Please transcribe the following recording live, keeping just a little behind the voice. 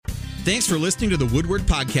Thanks for listening to the Woodward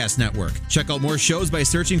Podcast Network. Check out more shows by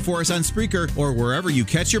searching for us on Spreaker or wherever you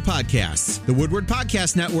catch your podcasts. The Woodward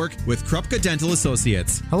Podcast Network with Krupka Dental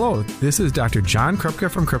Associates. Hello, this is Dr. John Krupka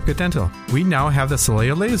from Krupka Dental. We now have the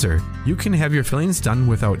Solea laser. You can have your fillings done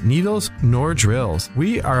without needles nor drills.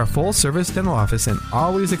 We are a full-service dental office and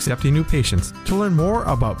always accepting new patients. To learn more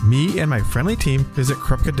about me and my friendly team, visit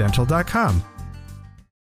krupkadental.com.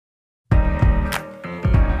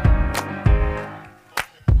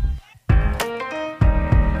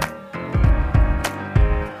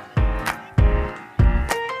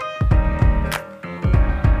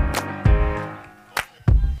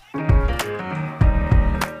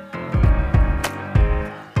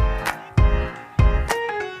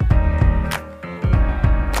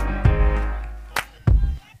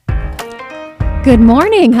 Good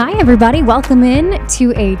morning. Hi, everybody. Welcome in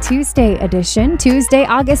to a Tuesday edition, Tuesday,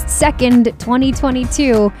 August 2nd,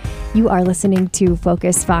 2022. You are listening to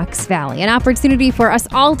Focus Fox Valley, an opportunity for us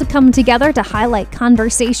all to come together to highlight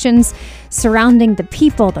conversations surrounding the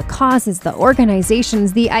people, the causes, the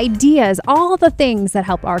organizations, the ideas, all the things that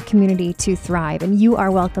help our community to thrive. And you are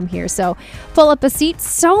welcome here. So pull up a seat.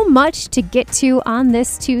 So much to get to on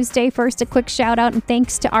this Tuesday. First, a quick shout out and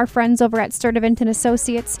thanks to our friends over at Sturdivant &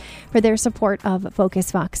 Associates for their support of Focus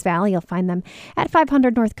Fox Valley. You'll find them at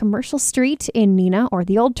 500 North Commercial Street in Neenah or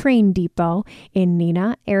the old train depot in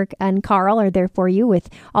Neenah. Eric and Carl are there for you with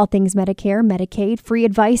all things Medicare, Medicaid, free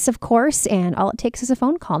advice, of course, and all it takes is a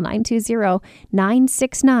phone call.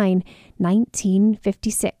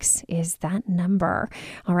 920-969-1956 is that number.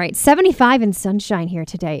 All right, 75 and sunshine here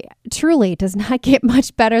today. Truly does not get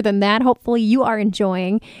much better than that. Hopefully you are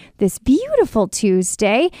enjoying this beautiful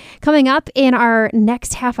Tuesday. Coming up in our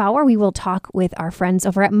next half hour, we will talk with our friends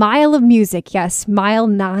over at Mile of Music. Yes, Mile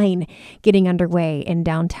 9 getting underway in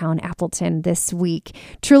downtown Appleton this week.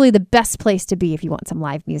 Truly the best place to be if you want some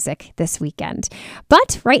live music this weekend.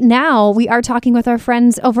 But right now, we are talking with our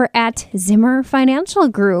friends over at Zimmer Financial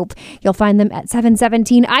Group. You'll find them at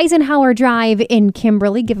 717 Eisenhower Drive in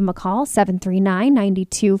Kimberly. Give them a call,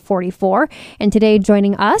 739-9244. And today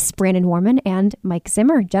joining us, Brandon Warman and Mike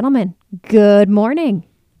Zimmer. Gentlemen, good morning.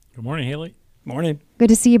 Good morning, Haley. Morning. Good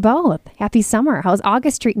to see you both. Happy summer. How's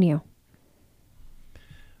August treating you?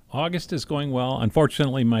 August is going well.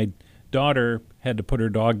 Unfortunately, my daughter had to put her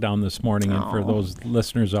dog down this morning. And for those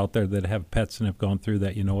listeners out there that have pets and have gone through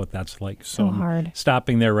that, you know what that's like. So hard. I'm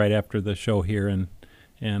stopping there right after the show here and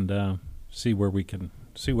see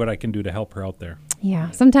what I can do to help her out there.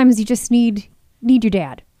 Yeah. Sometimes you just need your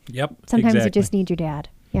dad. Yep. Sometimes exactly. you just need your dad.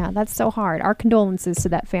 Yeah, that's so hard. Our condolences to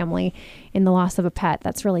that family in the loss of a pet.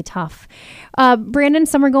 That's really tough. Brandon,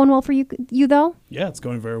 summer going well for you though? Yeah, it's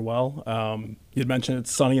going very well. You'd mentioned it's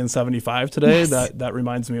sunny and 75 today. Yes. That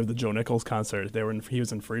reminds me of the Joe Nichols concert. He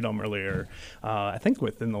was in Freedom earlier, I think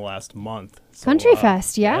within the last month. So, Country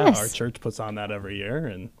Fest, yes. Yeah, our church puts on that every year,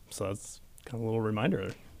 and so that's kind of a little reminder.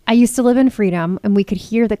 I used to live in Freedom, and we could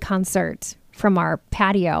hear the concert from our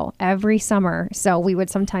patio every summer. So we would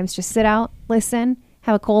sometimes just sit out, listen,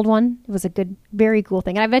 have a cold one. It was a good, very cool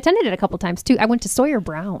thing. And I've attended it a couple times too. I went to Sawyer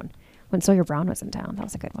Brown when Sawyer Brown was in town. That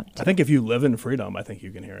was a good one too. I think if you live in Freedom, I think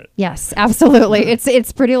you can hear it. Yes, absolutely.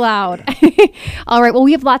 It's pretty loud. All right. Well,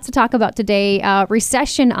 we have lots to talk about today.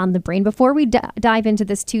 Recession on the brain. Before we dive into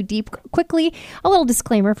this too deep, quickly, a little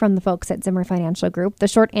disclaimer from the folks at Zimmer Financial Group. The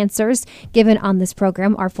short answers given on this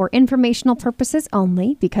program are for informational purposes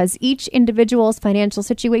only because each individual's financial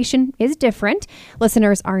situation is different.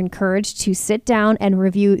 Listeners are encouraged to sit down and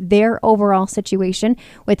review their overall situation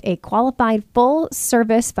with a qualified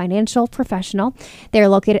full-service financial professional. They're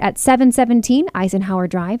located at 717 Eisenhower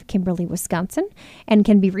Drive, Kimberly, Wisconsin, and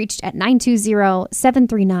can be reached at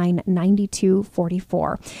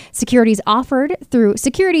 920-739-9244. Securities offered through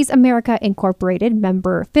Securities America Incorporated,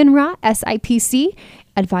 member FINRA, SIPC.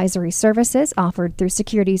 Advisory services offered through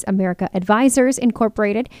Securities America Advisors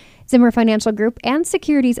Incorporated. Zimmer Financial Group and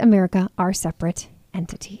Securities America are separate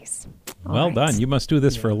entities. Well done. You must do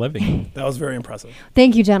this for a living. That was very impressive.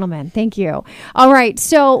 Thank you, gentlemen. Thank you. All right.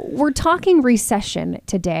 So we're talking recession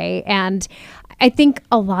today, and I think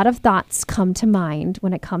a lot of thoughts come to mind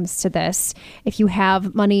when it comes to this. If you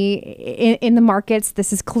have money in the markets,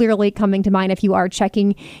 this is clearly coming to mind. If you are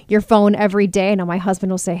checking your phone every day, I know my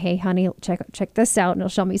husband will say, hey, honey, check this out. And he'll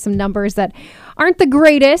show me some numbers that aren't the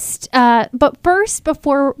greatest. But first,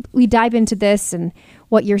 before we dive into this and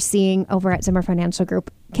what you're seeing over at Zimmer Financial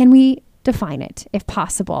Group, can we define it, if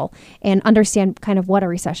possible, and understand kind of what a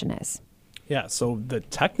recession is? Yeah, so the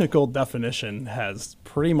technical definition has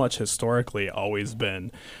pretty much historically always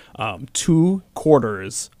been 2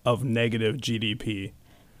 quarters of negative GDP.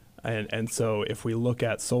 And so if we look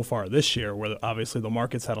at so far this year, where obviously the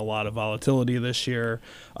markets had a lot of volatility this year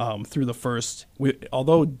through the first,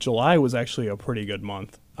 although July was actually a pretty good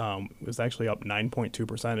month. It was actually up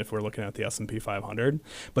 9.2% if we're looking at the S&P 500.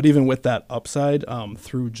 But even with that upside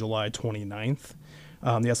through July 29th,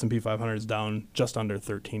 the S&P 500 is down just under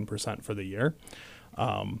 13% for the year.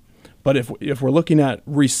 But if we're looking at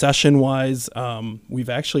recession-wise, we've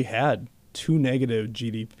actually had 2 negative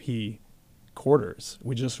GDP quarters.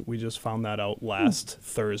 We just found that out last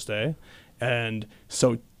Thursday. And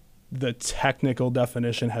so the technical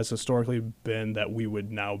definition has historically been that we would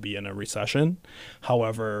now be in a recession.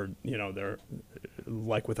 However, there,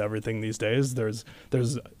 like with everything these days, there's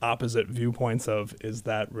opposite viewpoints of, is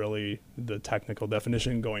that really the technical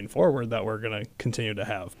definition going forward that we're going to continue to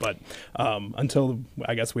have? But until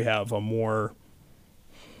I guess we have a more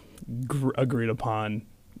agreed upon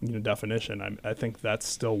definition, I think that's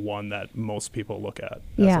still one that most people look at.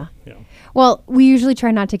 Yeah. Well, we usually try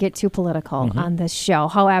not to get too political on this show.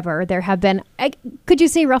 However, there have been, could you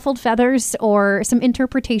say, ruffled feathers or some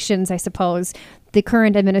interpretations, I suppose, the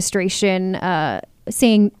current administration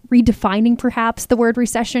redefining perhaps the word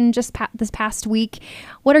recession just this past week.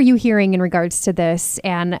 What are you hearing in regards to this,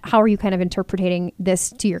 and how are you kind of interpreting this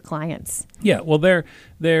to your clients? Yeah, well,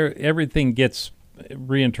 everything gets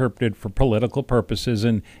reinterpreted for political purposes,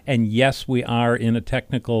 and yes, we are in a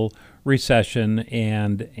technical recession,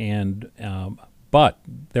 but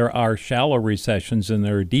there are shallow recessions and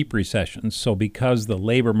there are deep recessions. So because the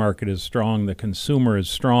labor market is strong, the consumer is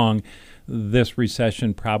strong, this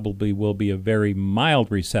recession probably will be a very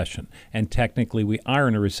mild recession, and technically we are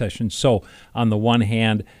in a recession. So on the one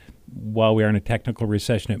hand, while we are in a technical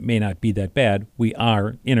recession, it may not be that bad. We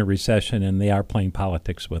are in a recession, and they are playing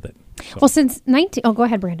politics with it. So. Well, since go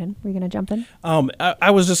ahead, Brandon. Were you going to jump in? I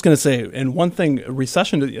was just going to say, and one thing,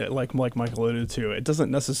 recession, like Michael alluded to, it doesn't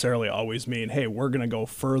necessarily always mean, hey, we're going to go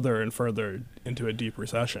further and further into a deep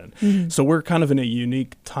recession. Mm-hmm. So we're kind of in a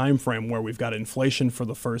unique time frame where we've got inflation for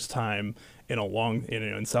the first time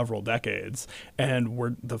in several decades,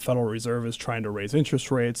 and the Federal Reserve is trying to raise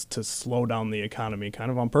interest rates to slow down the economy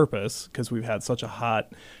kind of on purpose, because we've had such a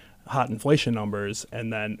hot inflation numbers,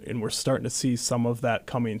 and we're starting to see some of that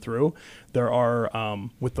coming through. There are,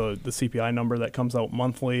 with the CPI number that comes out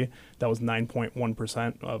monthly, that was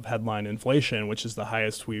 9.1% of headline inflation, which is the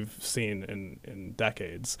highest we've seen in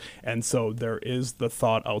decades. And so there is the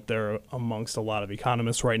thought out there amongst a lot of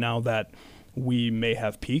economists right now that we may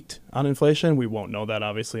have peaked on inflation. We won't know that,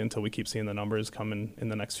 obviously, until we keep seeing the numbers come in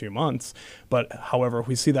the next few months. But however, if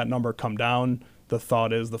we see that number come down, the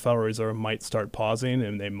thought is the Federal Reserve might start pausing,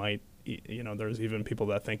 and they might, there's even people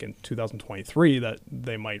that think in 2023 that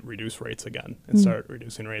they might reduce rates again and start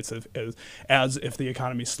reducing rates as if the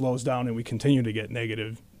economy slows down and we continue to get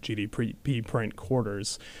negative GDP print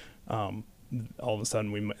quarters. All of a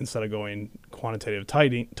sudden, instead of going quantitative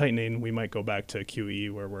tightening, we might go back to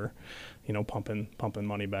QE, where we're pumping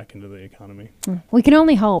money back into the economy. We can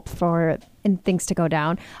only hope for things to go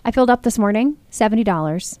down. I filled up this morning,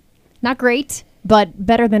 $70. Not great, but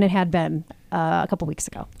better than it had been a couple weeks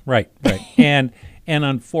ago. Right. And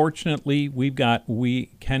unfortunately, we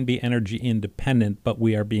can be energy independent, but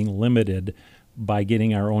we are being limited by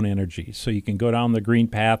getting our own energy. So you can go down the green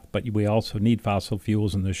path, but we also need fossil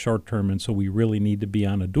fuels in the short term, and so we really need to be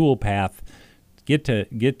on a dual path, get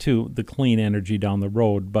to the clean energy down the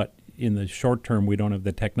road, but in the short term, we don't have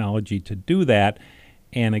the technology to do that.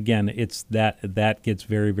 And again, it's that gets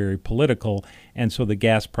very, very political. And so the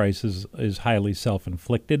gas price is highly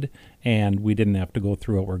self-inflicted, and we didn't have to go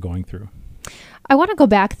through what we're going through. I want to go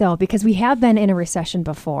back, though, because we have been in a recession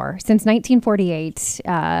before. Since 1948,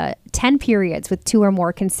 10 periods with 2 or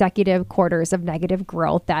more consecutive quarters of negative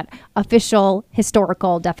growth, that official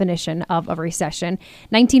historical definition of a recession.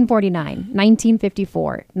 1949,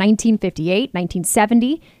 1954, 1958,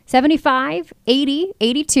 1970, 75, 80,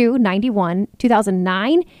 82, 91,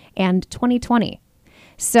 2009, and 2020.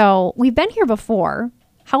 So we've been here before.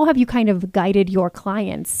 How have you kind of guided your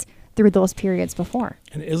clients through those periods before?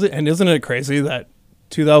 And isn't it crazy that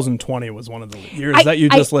 2020 was one of the years that you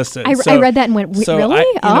just listed? I read that and went, really?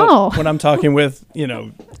 When I'm talking with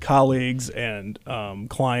colleagues and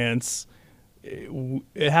clients,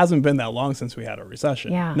 it hasn't been that long since we had a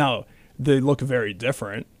recession. Yeah. Now, they look very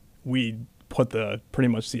different. We put pretty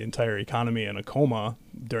much the entire economy in a coma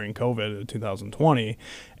during COVID in 2020,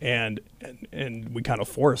 and we kind of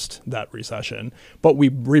forced that recession, but we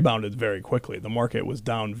rebounded very quickly. The market was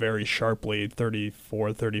down very sharply,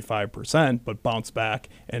 34-35%, but bounced back.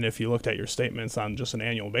 And if you looked at your statements on just an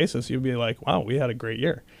annual basis, you'd be like, wow, we had a great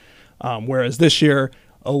year. Whereas this year,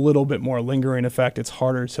 a little bit more lingering effect. It's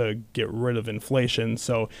harder to get rid of inflation.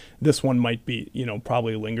 So this one might be,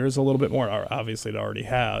 probably lingers a little bit more. Obviously, it already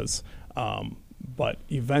has. But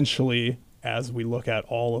eventually, as we look at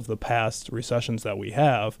all of the past recessions that we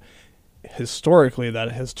have, historically,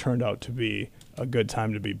 that has turned out to be a good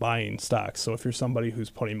time to be buying stocks. So if you're somebody who's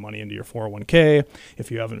putting money into your 401k, if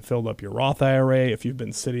you haven't filled up your Roth IRA, if you've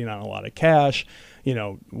been sitting on a lot of cash,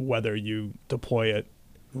 whether you deploy it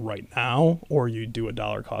right now or you do a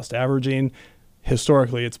dollar cost averaging,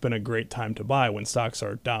 historically, it's been a great time to buy when stocks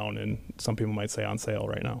are down and some people might say on sale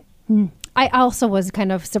right now. I also was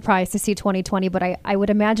kind of surprised to see 2020, but I would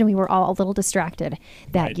imagine we were all a little distracted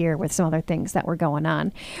that year with some other things that were going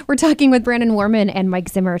on. We're talking with Brandon Warman and Mike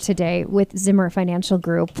Zimmer today with Zimmer Financial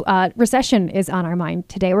Group. Recession is on our mind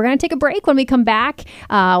today. We're going to take a break. When we come back,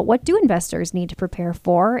 what do investors need to prepare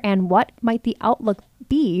for, and what might the outlook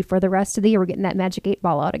be for the rest of the year? We're getting that magic 8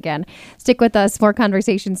 ball out again. Stick with us. More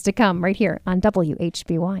conversations to come right here on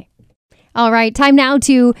WHBY. All right, time now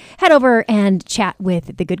to head over and chat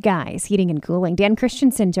with the good guys, Heating and Cooling. Dan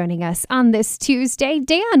Christensen joining us on this Tuesday.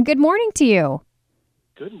 Dan, good morning to you.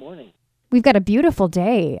 Good morning. We've got a beautiful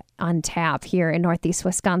day on tap here in Northeast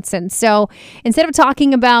Wisconsin. So instead of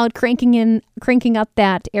talking about cranking up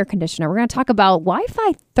that air conditioner, we're going to talk about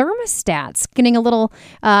Wi-Fi thermostats, getting a little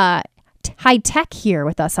high tech here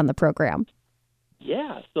with us on the program.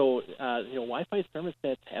 Yeah, so Wi-Fi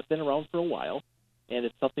thermostats have been around for a while. And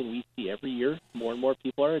it's something we see every year. More and more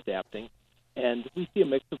people are adapting. And we see a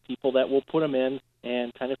mix of people that will put them in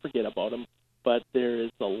and kind of forget about them. But there is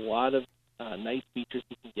a lot of nice features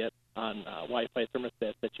you can get on Wi-Fi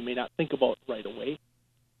thermostats that you may not think about right away.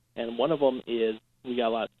 And one of them is we got a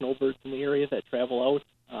lot of snowbirds in the area that travel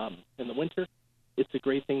out in the winter. It's a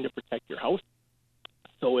great thing to protect your house.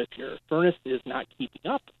 So if your furnace is not keeping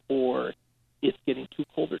up or it's getting too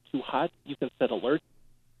cold or too hot, you can set alerts.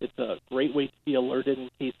 It's a great way to be alerted in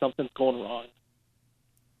case something's going wrong.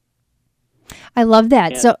 I love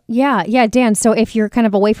that. So, yeah, Dan. So if you're kind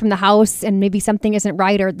of away from the house and maybe something isn't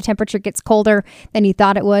right or the temperature gets colder than you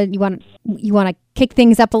thought it would, you want to kick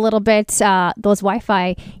things up a little bit, those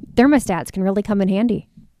Wi-Fi thermostats can really come in handy.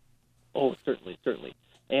 Oh, certainly.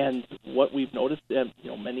 And what we've noticed,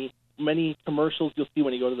 many commercials you'll see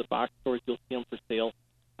when you go to the box stores, you'll see them for sale.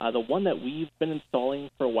 The one that we've been installing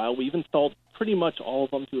for a while, we've installed pretty much all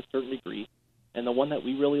of them to a certain degree. And the one that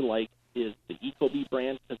we really like is the Ecobee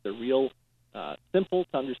brand because they're real simple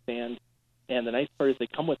to understand. And the nice part is they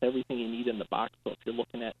come with everything you need in the box. So if you're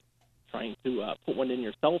looking at trying to put one in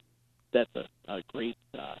yourself, that's a great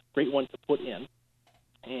one to put in.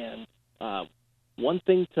 And one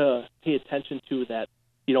thing to pay attention to that,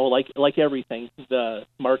 like everything, the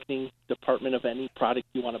marketing department of any product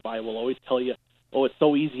you want to buy will always tell you, oh, it's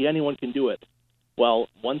so easy, anyone can do it. Well,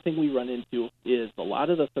 one thing we run into is a lot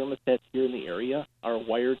of the thermostats here in the area are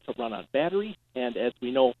wired to run on battery, and as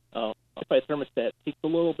we know, a Wi-Fi thermostat takes a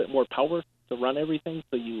little bit more power to run everything,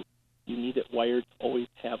 so you need it wired to always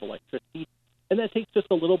have electricity, and that takes just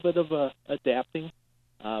a little bit of adapting.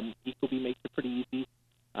 Ecobee makes it pretty easy.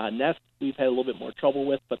 Nest, we've had a little bit more trouble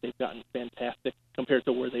with, but they've gotten fantastic compared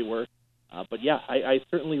to where they were. But yeah, I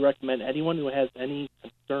certainly recommend anyone who has any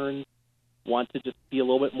concerns, want to just be a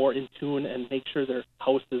little bit more in tune and make sure their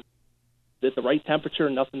house is at the right temperature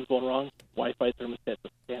and nothing's going wrong, Wi-Fi thermostat is a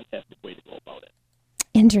fantastic way to go about it.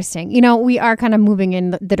 Interesting. We are kind of moving in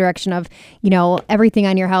the direction of, everything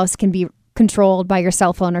on your house can be controlled by your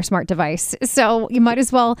cell phone or smart device. So you might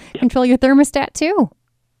as well control your thermostat too.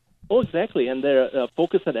 Oh, exactly. And the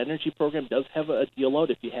Focus on Energy program does have a deal out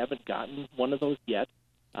if you haven't gotten one of those yet.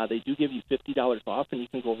 They do give you $50 off, and you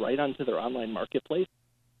can go right onto their online marketplace.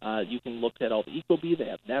 You can look at all the Ecobee. They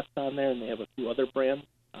have Nest on there, and they have a few other brands,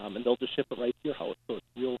 and they'll just ship it right to your house. So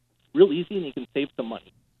it's real easy, and you can save some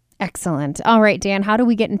money. Excellent. All right, Dan, how do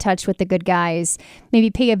we get in touch with the good guys? Maybe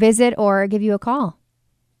pay a visit or give you a call?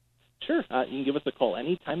 Sure. You can give us a call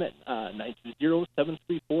anytime at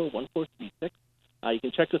 920-734-1436. You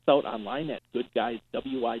can check us out online at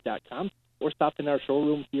goodguyswi.com or stop in our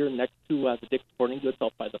showroom here next to the Dick's Sporting Goods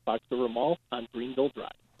out by the Fox River Mall on Greenville Drive.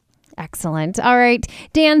 Excellent. All right.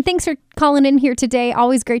 Dan, thanks for calling in here today.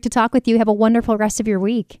 Always great to talk with you. Have a wonderful rest of your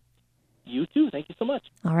week. You too. Thank you so much.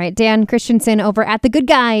 All right. Dan Christensen over at The Good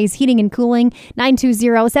Guys Heating and Cooling,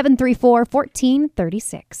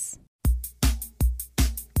 920-734-1436.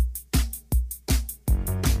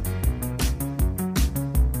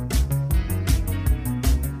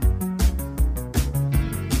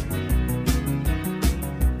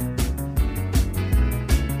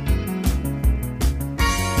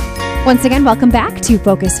 Once again, welcome back to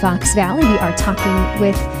Focus Fox Valley. We are talking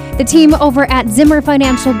with the team over at Zimmer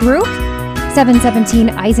Financial Group. 717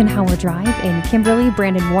 Eisenhower Drive in Kimberly.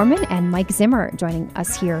 Brandon Warman and Mike Zimmer joining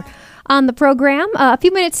us here on the program. A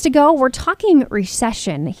few minutes to go. We're talking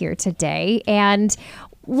recession here today. And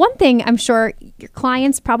one thing I'm sure your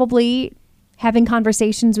clients probably having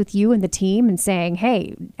conversations with you and the team and saying,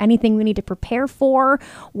 hey, anything we need to prepare for?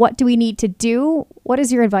 What do we need to do? What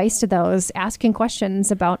is your advice to those asking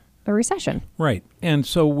questions about a recession? Right. And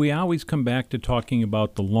so we always come back to talking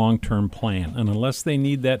about the long-term plan. And unless they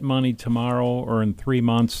need that money tomorrow or in 3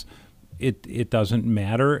 months, it doesn't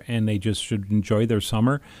matter, and they just should enjoy their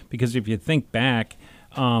summer. Because if you think back,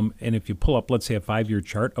 and if you pull up, let's say, a 5-year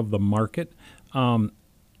chart of the market,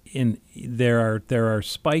 there are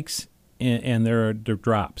spikes and there are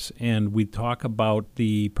drops. And we talk about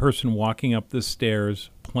the person walking up the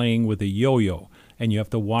stairs playing with a yo-yo. And you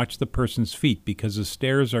have to watch the person's feet because the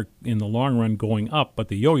stairs are, in the long run, going up, but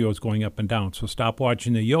the yo-yo is going up and down. So stop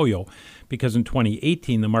watching the yo-yo, because in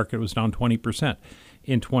 2018, the market was down 20%.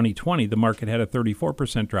 In 2020, the market had a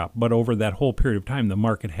 34% drop, but over that whole period of time, the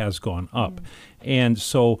market has gone up. And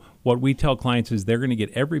so what we tell clients is they're going to get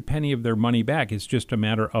every penny of their money back. It's just a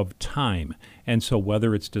matter of time. And so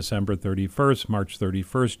whether it's December 31st, March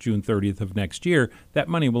 31st, June 30th of next year, that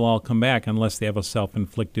money will all come back unless they have a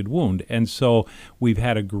self-inflicted wound. And so we've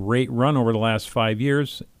had a great run over the last 5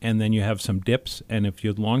 years, and then you have some dips. And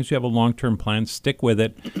as long as you have a long-term plan, stick with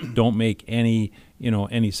it. Don't make any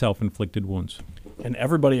self-inflicted wounds. And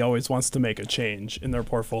everybody always wants to make a change in their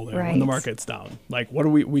portfolio Right. when the market's down. Like, what do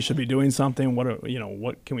we should be doing something?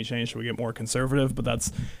 What can we change? Should we get more conservative? But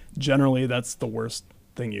that's the worst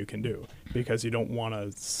thing you can do, because you don't want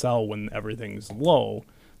to sell when everything's low.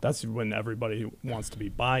 That's when everybody wants to be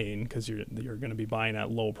buying, because you're going to be buying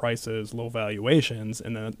at low prices, low valuations,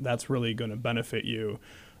 and then that's really going to benefit you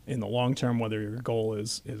in the long term, whether your goal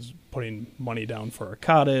is putting money down for a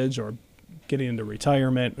cottage or getting into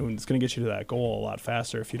retirement. And it's going to get you to that goal a lot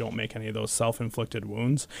faster if you don't make any of those self-inflicted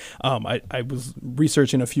wounds. I was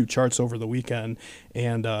researching a few charts over the weekend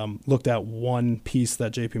and looked at one piece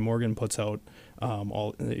that JP Morgan puts out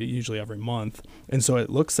usually every month. And so it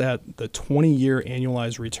looks at the 20-year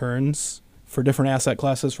annualized returns for different asset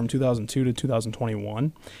classes from 2002 to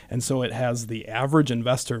 2021. And so it has the average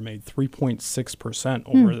investor made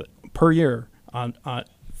 3.6% per year on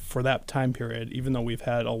for that time period, even though we've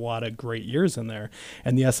had a lot of great years in there.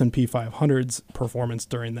 And the S&P 500's performance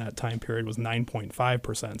during that time period was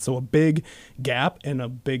 9.5%. So a big gap, and a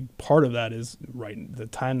big part of that is the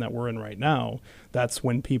time that we're in right now. That's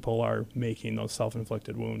when people are making those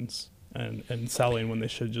self-inflicted wounds and selling when they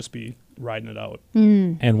should just be riding it out.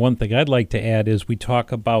 And one thing I'd like to add is we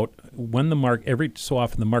talk about when the market, every so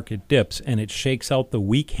often the market dips and it shakes out the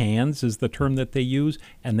weak hands is the term that they use,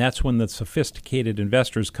 and that's when the sophisticated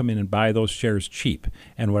investors come in and buy those shares cheap.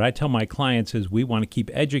 And what I tell my clients is we want to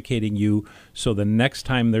keep educating you so the next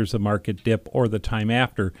time there's a market dip or the time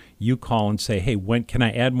after, you call and say, hey, when can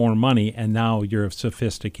I add more money? And now you're a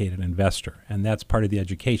sophisticated investor. And that's part of the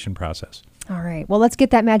education process. All right. Well, let's get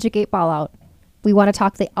that magic 8-ball out. We want to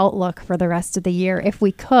talk the outlook for the rest of the year if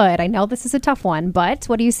we could. I know this is a tough one, but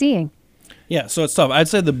what are you seeing? Yeah, so it's tough. I'd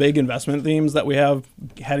say the big investment themes that we have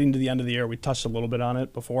heading to the end of the year, we touched a little bit on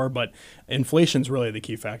it before, but inflation's really the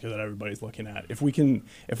key factor that everybody's looking at. If we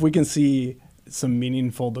can see some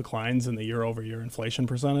meaningful declines in the year-over-year inflation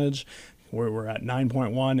percentage, where we're at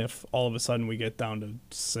 9.1, if all of a sudden we get down to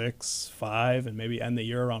 6, 5, and maybe end the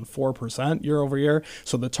year around 4% year over year.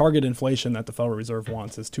 So the target inflation that the Federal Reserve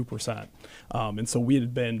wants is 2%. And so we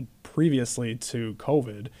had been previously to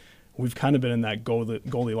COVID, we've kind of been in that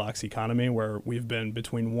Goldilocks economy where we've been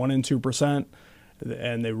between 1% and 2%,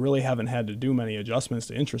 and they really haven't had to do many adjustments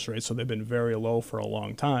to interest rates, so they've been very low for a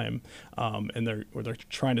long time. And they're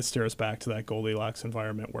trying to steer us back to that Goldilocks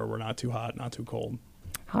environment where we're not too hot, not too cold.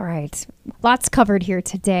 All right. Lots covered here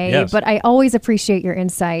today, Yes. but I always appreciate your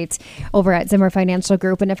insight over at Zimmer Financial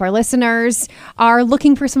Group. And if our listeners are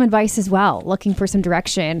looking for some advice as well, looking for some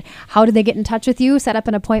direction, how do they get in touch with you, set up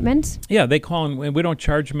an appointment? Yeah, they call and we don't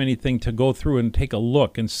charge them anything to go through and take a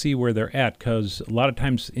look and see where they're at, because a lot of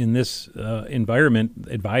times in this environment,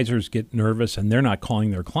 advisors get nervous and they're not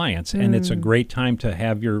calling their clients. And it's a great time to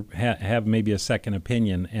have have maybe a second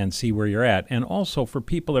opinion and see where you're at. And also for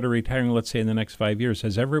people that are retiring, let's say in the next 5 years,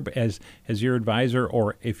 has your advisor,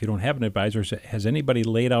 or if you don't have an advisor, has anybody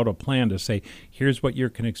laid out a plan to say, here's what you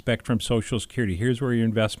can expect from Social Security, here's where your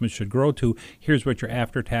investment should grow to, here's what your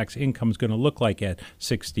after-tax income is going to look like at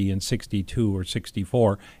 60 and 62 or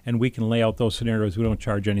 64, and we can lay out those scenarios. We don't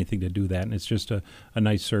charge anything to do that, and it's just a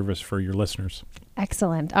nice service for your listeners.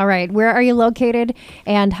 Excellent. All right. Where are you located,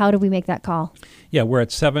 and how do we make that call? Yeah, we're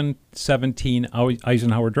at 717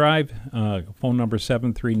 Eisenhower Drive, phone number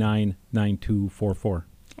 739-9244.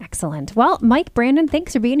 Excellent. Well, Mike, Brandon,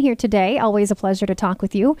 thanks for being here today. Always a pleasure to talk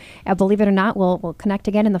with you. Believe it or not, we'll connect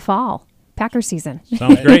again in the fall. Packer season.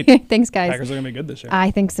 Sounds great. Thanks, guys. Packers are going to be good this year. I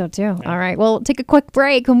think so, too. Yeah. All right. Well, take a quick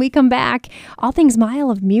break. When we come back, all things Mile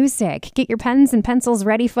of Music. Get your pens and pencils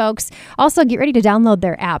ready, folks. Also, get ready to download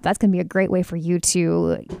their app. That's going to be a great way for you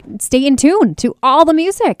to stay in tune to all the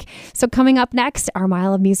music. So coming up next, our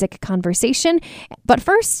Mile of Music conversation. But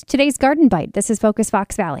first, today's Garden Bite. This is Focus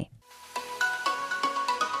Fox Valley.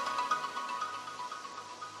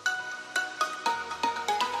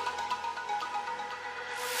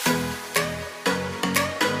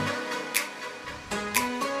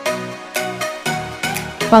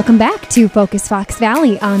 Welcome back to Focus Fox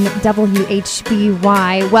Valley on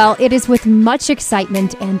WHBY. Well, it is with much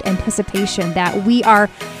excitement and anticipation that we are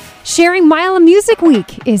sharing Mile of Music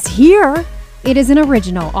Week is here. It is an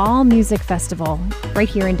original all-music festival right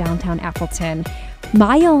here in downtown Appleton.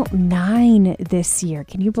 Mile 9 this year.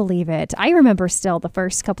 Can you believe it? I remember still the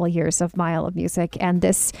first couple of years of Mile of Music, and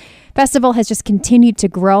this festival has just continued to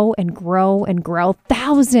grow and grow and grow.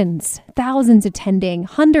 Thousands attending,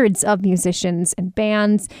 hundreds of musicians and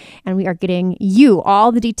bands, and we are getting you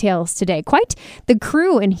all the details today. Quite the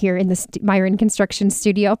crew in here in the Myron Construction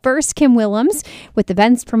Studio. First, Kim Willems with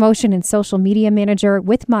Events Promotion and Social Media Manager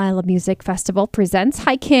with Mile of Music Festival presents.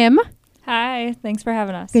 Hi, Kim. Hi, thanks for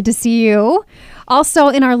having us. Good to see you. Also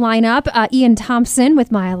in our lineup, Ian Thompson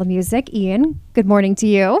with Mile of Music. Ian, good morning to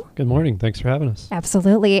you. Good morning. Thanks for having us.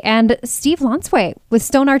 Absolutely. And Steve Lonsway with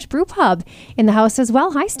Stone Arch Brew Pub in the house as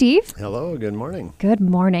well. Hi, Steve. Hello. Good morning. Good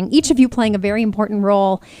morning. Each of you playing a very important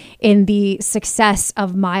role in the success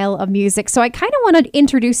of Mile of Music. So I kind of want to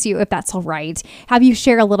introduce you, if that's all right. Have you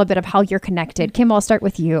share a little bit of how you're connected. Kim, I'll start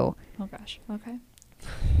with you. Oh, gosh. Okay.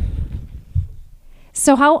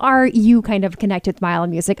 So how are you kind of connected with Mile of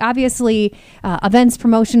Music? Obviously, events,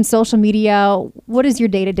 promotion, social media. What does your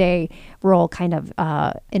day-to-day role kind of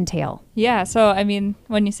entail? Yeah, so I mean,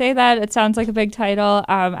 when you say that, it sounds like a big title.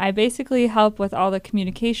 I basically help with all the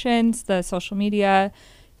communications, the social media,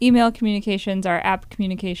 email communications, our app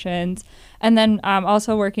communications, and then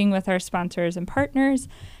also working with our sponsors and partners.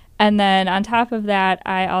 And then on top of that,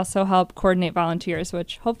 I also help coordinate volunteers,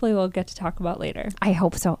 which hopefully we'll get to talk about later. I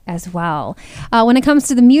hope so as well. When it comes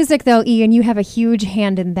to the music, though, Ian, you have a huge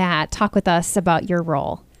hand in that. Talk with us about your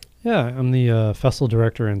role. Yeah, I'm the festival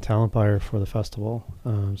director and talent buyer for the festival.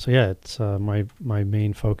 It's my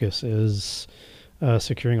main focus is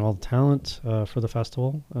securing all the talent for the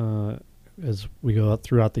festival as we go out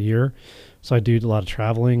throughout the year. So I do a lot of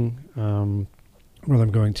traveling. Whether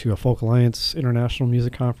I'm going to a Folk Alliance International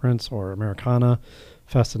Music Conference or Americana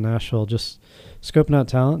Fest in Nashville, just scoping out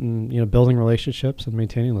talent and building relationships and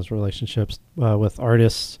maintaining those relationships with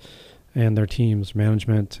artists and their teams,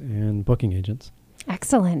 management, and booking agents.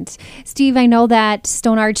 Excellent. Steve, I know that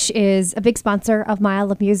Stone Arch is a big sponsor of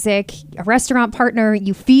Mile of Music, a restaurant partner.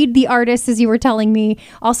 You feed the artists, as you were telling me.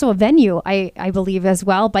 Also a venue, I believe, as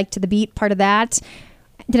well. Bike to the Beat, part of that.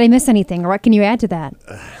 Did I miss anything, or what can you add to that?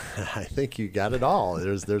 I think you got it all.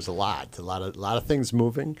 There's a lot of things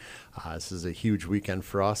moving. This is a huge weekend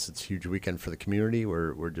for us. It's a huge weekend for the community.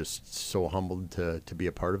 We're just so humbled to be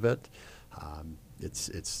a part of it.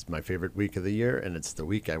 It's my favorite week of the year, and it's the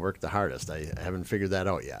week I work the hardest. I haven't figured that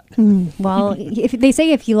out yet. Well, if they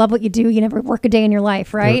say if you love what you do, you never work a day in your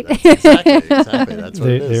life, right? Exactly. That's what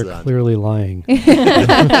it is. They're clearly lying.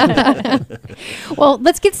 Well,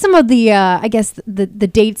 let's get some of the, the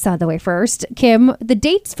dates out of the way first. Kim, the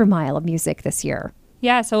dates for Mile of Music this year.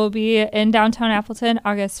 Yeah, so we'll be in downtown Appleton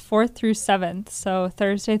August 4th through 7th, so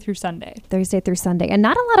Thursday through Sunday. And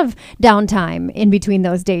not a lot of downtime in between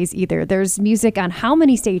those days either. There's music on how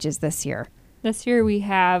many stages this year? This year we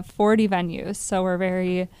have 40 venues, so we're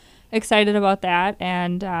very excited about that.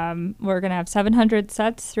 And we're going to have 700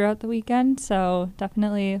 sets throughout the weekend, so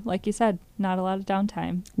definitely, like you said, not a lot of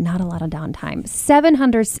downtime.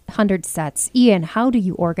 700 sets. Ian, how do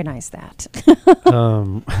you organize that?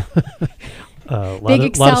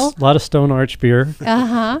 Lot of Stone Arch beer.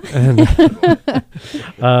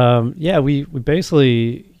 We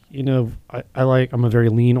basically, I'm a very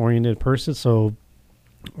lean oriented person. So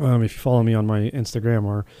if you follow me on my Instagram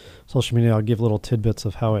or social media, I'll give little tidbits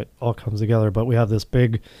of how it all comes together. But we have this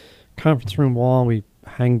big conference room wall. We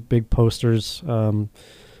hang big posters on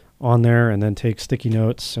there, and then take sticky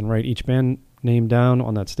notes and write each band name down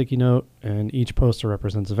on that sticky note. And each poster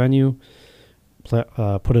represents a venue.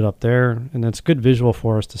 Put it up there, and it's a good visual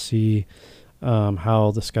for us to see how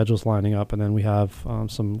the schedule's lining up. And then we have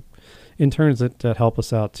some interns that help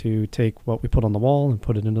us out to take what we put on the wall and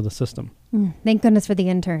put it into the system. Thank goodness for the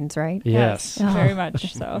interns, right? Yes. Very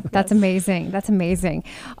much so. That's amazing. That's amazing.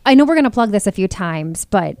 I know we're going to plug this a few times,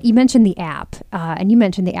 but you mentioned the app, and you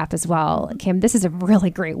mentioned the app as well. Kim, this is a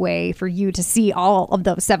really great way for you to see all of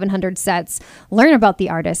those 700 sets, learn about the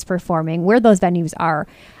artists performing, where those venues are,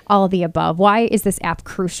 all of the above. Why is this app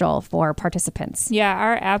crucial for participants? Yeah,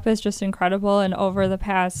 our app is just incredible. And over the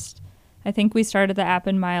past, I think we started the app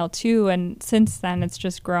in Mile 2, and since then it's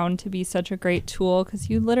just grown to be such a great tool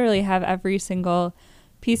because you literally have every single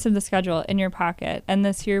piece of the schedule in your pocket. And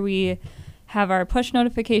this year we have our push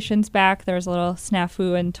notifications back. There was a little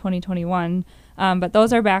snafu in 2021, but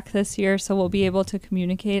those are back this year, so we'll be able to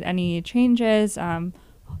communicate any changes.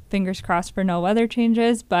 Fingers crossed for no weather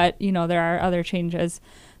changes, but there are other changes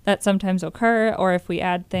that sometimes occur, or if we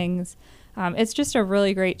add things. It's just a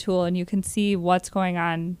really great tool, and you can see what's going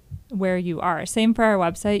on where you are. Same for our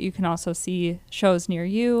website. You can also see shows near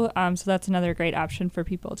you. So that's another great option for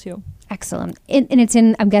people too. Excellent. And it's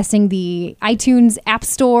in, I'm guessing, the iTunes App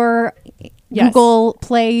Store, Yes. Google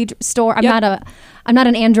Play Store. I'm not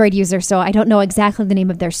an Android user, so I don't know exactly the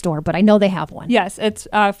name of their store, but I know they have one. Yes, it's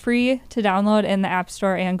free to download in the App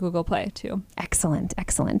Store and Google Play too. Excellent,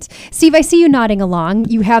 excellent. Steve, I see you nodding along.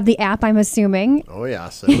 You have the app, I'm assuming. Oh,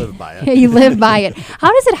 yes. I live by it. You live by it.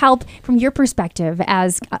 How does it help from your perspective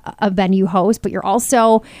as a venue host, but you're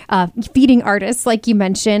also feeding artists, like you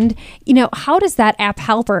mentioned? How does that app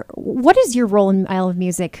help, or what is your role in Isle of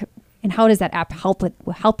Music? And how does that app help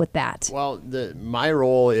with that? Well, my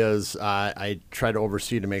role is I try to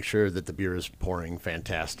oversee to make sure that the beer is pouring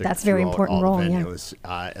fantastic. That's a very important all role, the venues,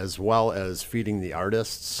 as well as feeding the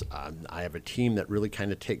artists. I have a team that really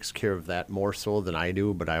kind of takes care of that more so than I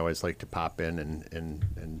do, but I always like to pop in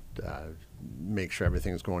and make sure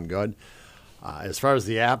everything's going good. As far as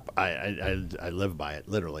the app, I live by it,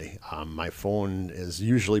 literally. My phone is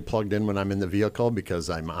usually plugged in when I'm in the vehicle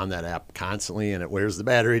because I'm on that app constantly, and it wears the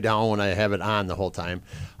battery down when I have it on the whole time.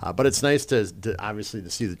 But it's nice to obviously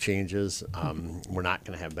to see the changes. We're not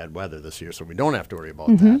going to have bad weather this year, so we don't have to worry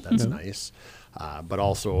about that. That's nice. But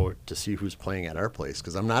also to see who's playing at our place,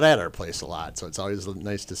 because I'm not at our place a lot, so it's always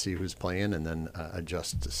nice to see who's playing and then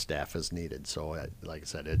adjust to staff as needed. So, like I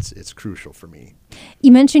said, it's crucial for me.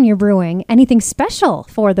 You mentioned you're brewing. Anything special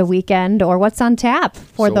for the weekend, or what's on tap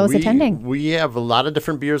for those attending? We have a lot of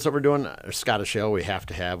different beers that we're doing. Our Scottish Ale we have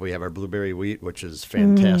to have. We have our Blueberry Wheat, which is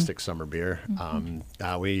fantastic summer beer.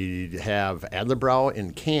 We have Adlerbrau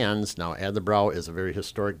in cans. Now, Adlerbrau is a very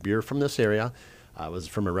historic beer from this area. It was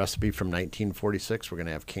from a recipe from 1946. We're going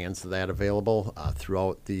to have cans of that available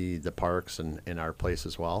throughout the parks and in our place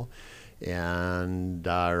as well. And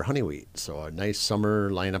our Honey Wheat. So a nice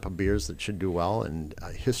summer lineup of beers that should do well. And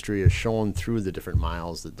history has shown through the different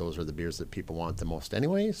miles that those are the beers that people want the most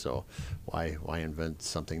anyway. So why invent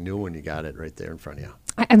something new when you got it right there in front of you?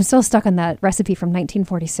 I'm still stuck on that recipe from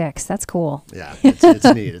 1946. That's cool. Yeah, it's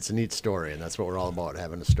neat. It's a neat story, and that's what we're all about,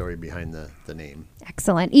 having a story behind the name.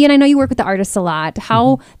 Excellent. Ian, I know you work with the artists a lot.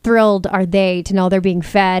 How thrilled are they to know they're being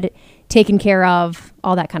fed, taken care of,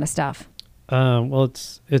 all that kind of stuff? Well,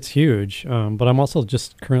 it's huge, but I'm also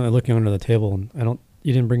just currently looking under the table, and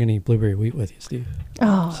you didn't bring any Blueberry Wheat with you, Steve.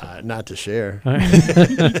 Oh, not to share. So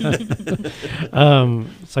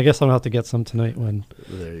I guess I'll have to get some tonight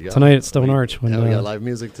there you go. Tonight at Stone Arch. When we got live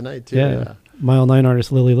music tonight too. Yeah. Mile 9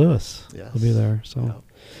 artist Lily Lewis will be there. So,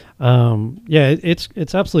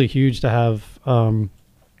 it's absolutely huge to have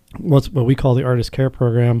what we call the Artist Care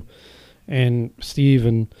Program, and Steve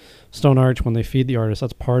and Stone Arch, when they feed the artists,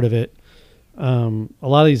 that's part of it. A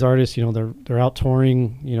lot of these artists, they're out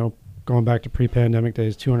touring, going back to pre-pandemic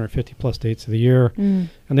days, 250 plus dates of the year, and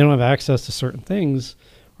they don't have access to certain things,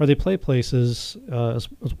 or they play places, as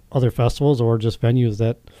other festivals or just venues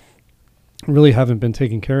that really haven't been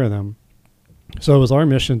taking care of them. So it was our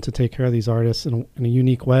mission to take care of these artists in a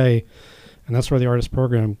unique way, and that's where the Artist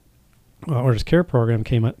Care Program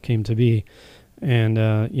came to be, and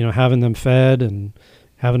having them fed and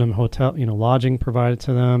having them hotel, lodging provided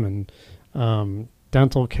to them, and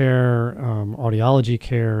dental care, audiology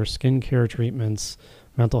care, skin care treatments,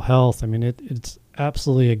 mental health. I mean, it's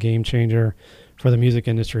absolutely a game changer for the music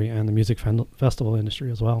industry and the music festival industry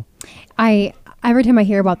as well. Every time I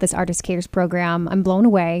hear about this Artist Cares program, I'm blown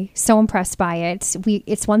away, so impressed by it.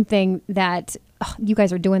 It's one thing that you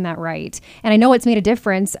guys are doing that right. And I know it's made a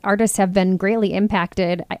difference. Artists have been greatly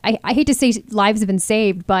impacted. I hate to say lives have been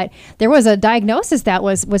saved, but there was a diagnosis that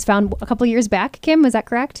was found a couple of years back. Kim, is that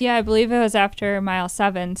correct? Yeah, I believe it was after Mile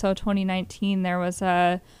 7. So 2019, there was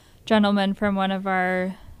a gentleman from one of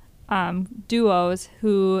our duos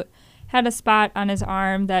who had a spot on his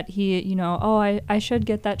arm that he, I should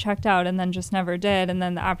get that checked out, and then just never did. And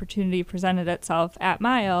then the opportunity presented itself at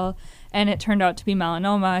Mile, and it turned out to be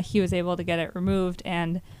melanoma. He was able to get it removed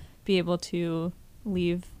and be able to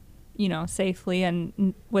leave, safely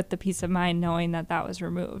and with the peace of mind knowing that that was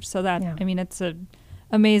removed. So that, it's an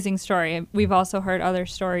amazing story. We've also heard other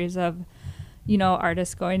stories of,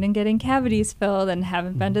 artists going and getting cavities filled and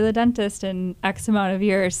haven't been to the dentist in X amount of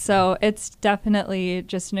years. So it's definitely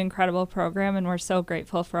just an incredible program, and we're so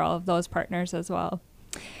grateful for all of those partners as well.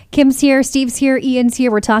 Kim's here, Steve's here, Ian's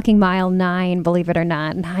here. We're talking Mile 9, believe it or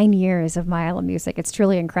not. 9 years of Mile of Music. It's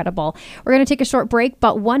truly incredible. We're going to take a short break,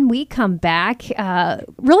 but when we come back,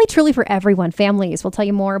 really, truly for everyone, families, we'll tell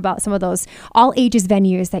you more about some of those all ages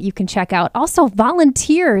venues that you can check out. Also,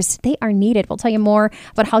 volunteers, they are needed. We'll tell you more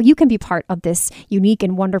about how you can be part of this unique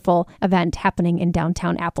and wonderful event happening in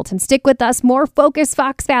downtown Appleton. Stick with us. More Focus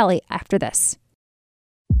Fox Valley after this.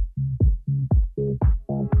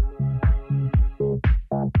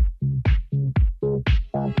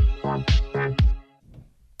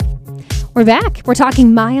 We're back. We're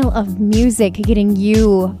talking Mile of Music, getting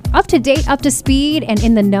you up to date, up to speed, and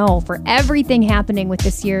in the know for everything happening with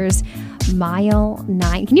this year's Mile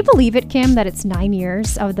 9. Can you believe it, Kim, that it's 9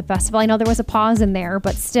 years of the festival? I know there was a pause in there,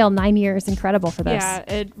 but still 9 years, incredible for this. Yeah,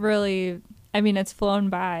 it really, it's flown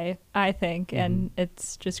by, I think, and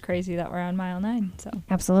it's just crazy that we're on Mile 9. So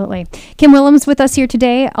absolutely. Kim Willems with us here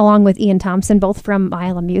today, along with Ian Thompson, both from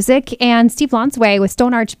Mile of Music, and Steve Lonsway with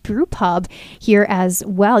Stone Arch Brew Pub here as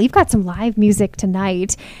well. You've got some live music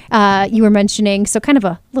tonight. You were mentioning, so kind of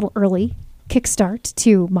a little early kickstart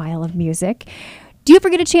to Mile of Music. Do you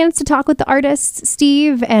ever get a chance to talk with the artists,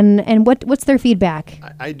 Steve, and what's their feedback?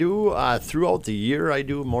 I do throughout the year. I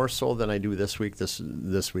do more so than I do this week.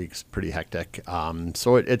 This week's pretty hectic.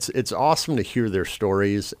 So it's awesome to hear their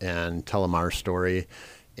stories and tell them our story.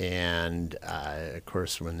 And of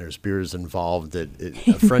course, when there's beers involved, a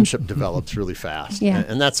friendship develops really fast. Yeah.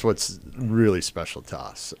 And that's what's really special to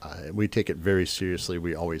us. We take it very seriously.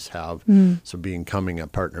 We always have. So becoming a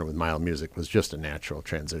partner with Mile Music was just a natural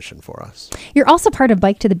transition for us. You're also part of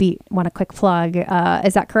Bike to the Beat. Want a quick plug.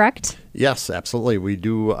 Is that correct? Yes, absolutely. We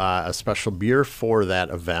do a special beer for that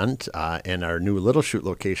event, and our new Little Chute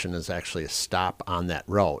location is actually a stop on that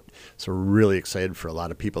route. So we're really excited for a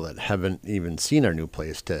lot of people that haven't even seen our new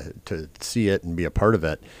place to see it and be a part of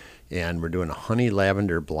it. And we're doing a honey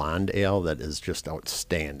lavender blonde ale that is just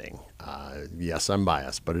outstanding. Yes, I'm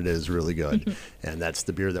biased, but it is really good. And that's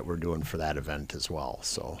the beer that we're doing for that event as well.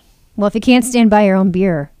 So. Well, if you can't stand by your own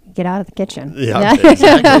beer, get out of the kitchen. Yeah,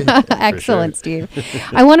 exactly. Excellent, sure. Steve.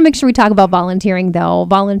 I want to make sure we talk about volunteering, though.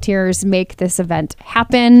 Volunteers make this event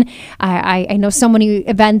happen. I know so many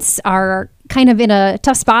events are kind of in a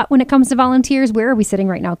tough spot when it comes to volunteers. Where are we sitting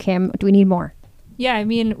right now, Kim? Do we need more? Yeah,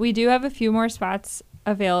 we do have a few more spots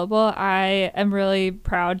available. I am really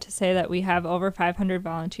proud to say that we have over 500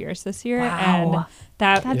 volunteers this year. Wow. And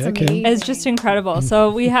that's amazing. Is just incredible.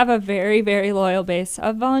 So we have a very, very loyal base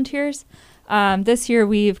of volunteers. This year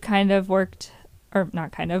we've we have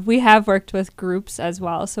worked with groups as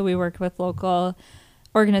well. So we worked with local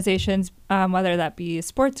organizations, whether that be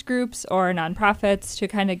sports groups or nonprofits, to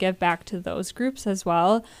kind of give back to those groups as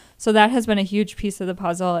well. So that has been a huge piece of the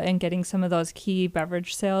puzzle in getting some of those key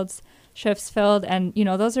beverage sales shifts filled. And,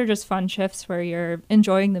 those are just fun shifts where you're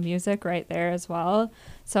enjoying the music right there as well.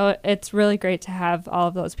 So it's really great to have all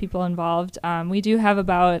of those people involved. We do have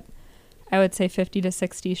about, I would say, 50 to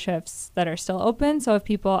 60 shifts that are still open. So if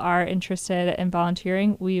people are interested in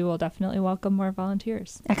volunteering, we will definitely welcome more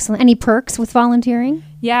volunteers. Excellent. Any perks with volunteering?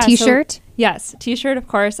 Yeah. T-shirt? Yes. T-shirt, of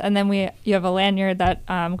course. And then you have a lanyard that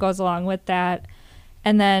goes along with that.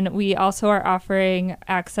 And then we also are offering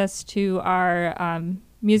access to our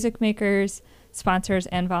music makers, sponsors,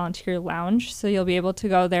 and volunteer lounge. So you'll be able to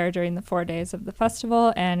go there during the 4 days of the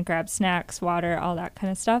festival and grab snacks, water, all that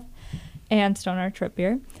kind of stuff, and Stone Arch Root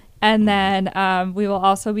Beer. And then we will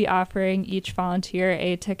also be offering each volunteer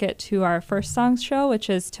a ticket to our First Songs show, which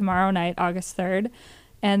is tomorrow night, August 3rd.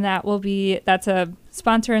 And that's a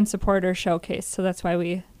sponsor and supporter showcase. So that's why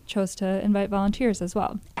we chose to invite volunteers as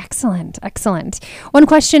well. Excellent. Excellent. One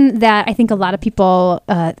question that I think a lot of people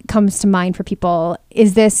comes to mind for people,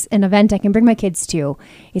 is this an event I can bring my kids to?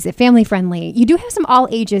 Is it family friendly? You do have some all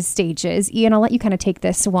ages stages. Ian, I'll let you kind of take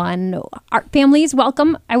this one. Are families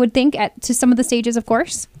welcome, I would think, to some of the stages, of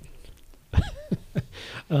course?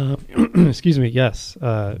 Excuse me. Yes.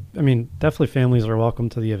 Definitely families are welcome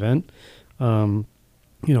to the event. Mile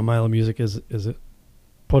of Music is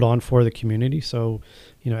put on for the community. So,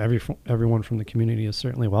 everyone from the community is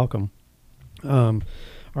certainly welcome.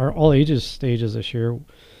 Our all ages stages this year,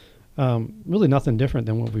 really nothing different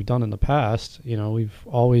than what we've done in the past. We've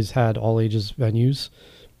always had all ages venues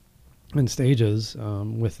and stages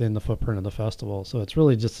within the footprint of the festival. So it's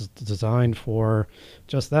really just designed for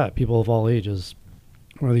just that, people of all ages,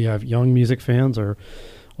 whether you have young music fans or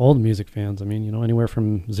old music fans. I mean, anywhere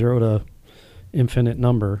from 0 to infinite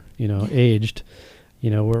number, aged,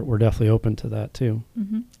 we're definitely open to that too.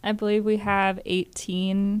 Mm-hmm. I believe we have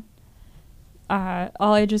 18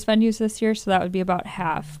 all ages venues this year, so that would be about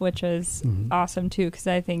half, which is awesome too, because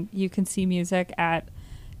I think you can see music at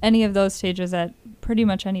any of those stages at pretty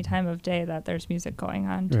much any time of day that there's music going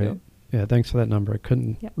on too. Right. Yeah, thanks for that number. I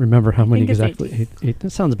couldn't remember how many exactly. Eight. That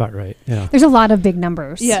sounds about right. Yeah. There's a lot of big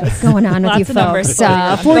numbers going on with you folks.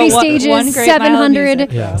 40 stages,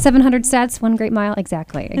 700 sets, one great mile.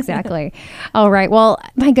 Exactly. All right. Well,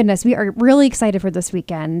 my goodness, we are really excited for this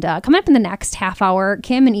weekend. Coming up in the next half hour,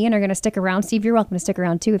 Kim and Ian are going to stick around. Steve, you're welcome to stick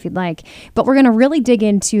around too if you'd like. But we're going to really dig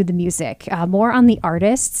into the music, more on the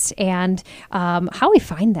artists and how we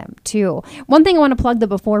find them too. One thing I want to plug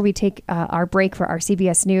before we take our break for our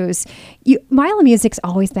CBS News. Mile of Music's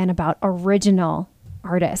always been about original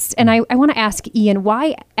artists. And I want to ask Ian,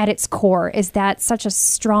 why at its core is that such a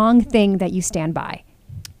strong thing that you stand by?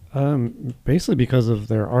 Basically because of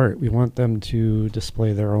their art. We want them to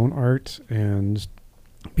display their own art and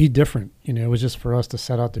be different. It was just for us to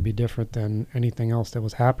set out to be different than anything else that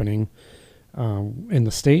was happening in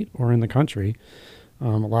the state or in the country. A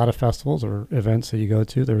lot of festivals or events that you go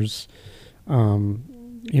to, there's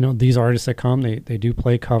these artists that come, they do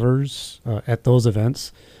play covers at those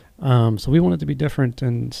events. So we want it to be different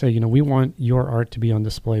and say, we want your art to be on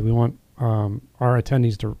display. We want our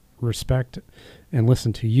attendees to respect and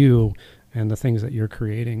listen to you and the things that you're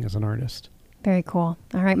creating as an artist. Very cool.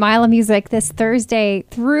 All right, Mile of Music this Thursday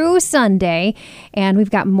through Sunday. And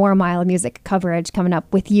we've got more Mile of Music coverage coming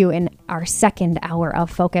up with you in our second hour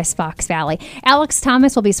of Focus Fox Valley. Alex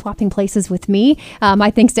Thomas will be swapping places with me.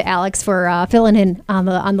 My thanks to Alex for filling in on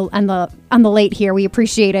the late here. We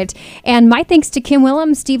appreciate it. And my thanks to Kim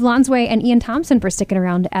Willems, Steve Lonsway, and Ian Thompson for sticking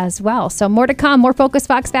around as well. So more to come. More Focus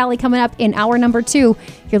Fox Valley coming up in hour number 2.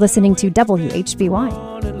 You're listening to WHBY.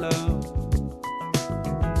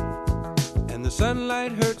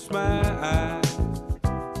 Sunlight hurts my eyes.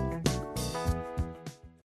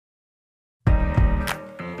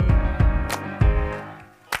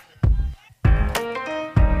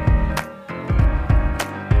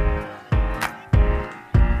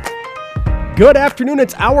 Good afternoon.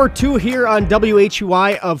 It's hour 2 here on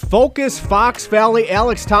WHUI of Focus Fox Valley.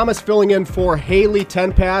 Alex Thomas filling in for Haley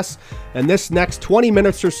Tenpass. And this next 20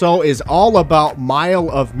 minutes or so is all about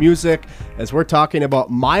Mile of Music, as we're talking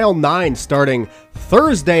about Mile 9 starting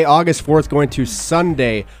Thursday, August 4th, going to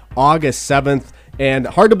Sunday, August 7th. And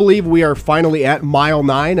hard to believe we are finally at Mile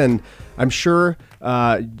 9, and I'm sure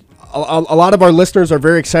a lot of our listeners are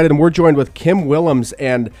very excited, and we're joined with Kim Willems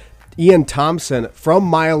and Ian Thompson from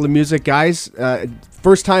Mile of Music. Guys,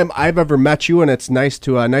 first time I've ever met you, and it's nice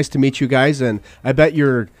to meet you guys, and I bet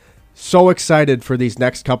you're so excited for these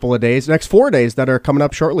next 4 days that are coming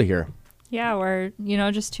up shortly here. Yeah, we're,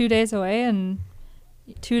 just 2 days away, and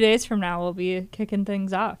 2 days from now we'll be kicking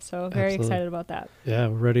things off. So very excited about that. Yeah,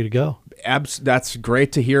 we're ready to go. That's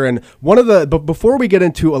great to hear. And but before we get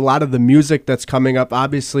into a lot of the music that's coming up,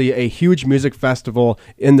 obviously a huge music festival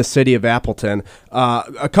in the city of Appleton.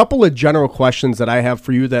 A couple of general questions that I have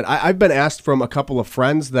for you that I've been asked from a couple of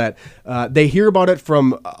friends that they hear about it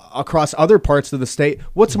from across other parts of the state.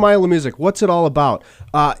 What's Mile of Music? What's it all about?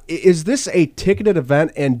 Is this a ticketed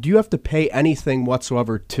event, and do you have to pay anything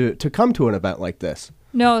whatsoever to come to an event like this?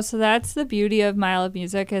 No, so that's the beauty of Mile of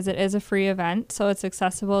Music, is it is a free event, so it's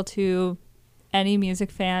accessible to any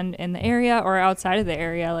music fan in the area or outside of the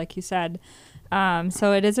area, like you said.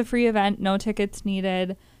 So it is a free event, no tickets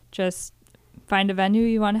needed. Just find a venue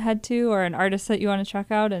you want to head to or an artist that you want to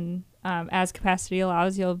check out, and as capacity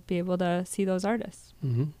allows, you'll be able to see those artists.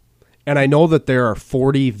 Mm-hmm. And I know that there are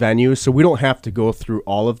 40 venues, so we don't have to go through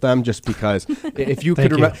all of them. Just because, if you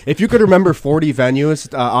could remember 40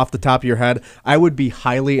 venues off the top of your head, I would be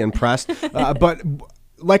highly impressed. But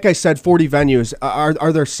like I said, 40 venues.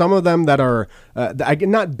 Are there some of them that are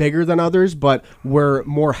not bigger than others, but where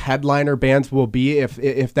more headliner bands will be?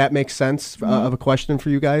 If that makes sense of a question for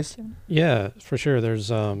you guys. Yeah, for sure. There's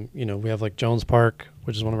we have like Jones Park,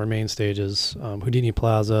 which is one of our main stages. Houdini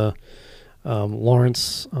Plaza.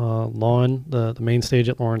 Lawrence Lawn, the main stage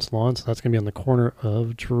at Lawrence Lawn, so that's going to be on the corner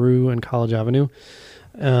of Drew and College Avenue.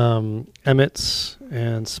 Emmett's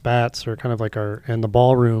and Spats are kind of like and the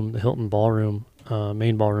ballroom, the Hilton Ballroom,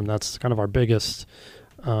 main ballroom, that's kind of our biggest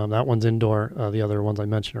That one's indoor. The other ones I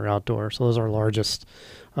mentioned are outdoor. So those are our largest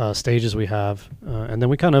stages we have. And then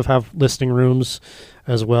we kind of have listening rooms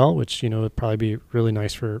as well, which, would probably be really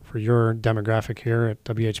nice for your demographic here at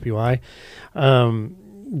WHBY.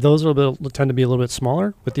 Those tend to be a little bit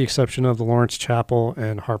smaller, with the exception of the Lawrence Chapel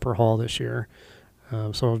and Harper Hall this year.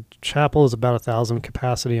 So Chapel is about 1,000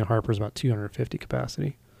 capacity, and Harper is about 250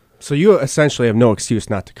 capacity. So you essentially have no excuse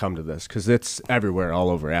not to come to this, because it's everywhere,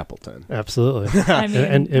 all over Appleton. Absolutely. I mean,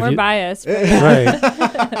 and we're biased. But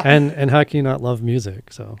right. And how can you not love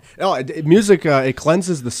music? So music, it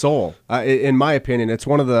cleanses the soul. In my opinion, it's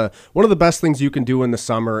one of the best things you can do in the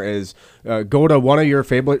summer is go to one of your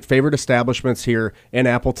favorite establishments here in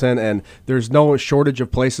Appleton, and there's no shortage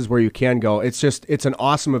of places where you can go. It's an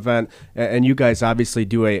awesome event, and you guys obviously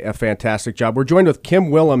do a fantastic job. We're joined with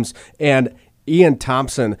Kim Willems and Ian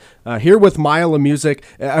Thompson here with Mile of Music.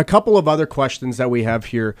 A couple of other questions that we have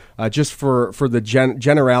here just for the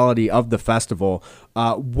generality of the festival.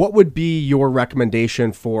 What would be your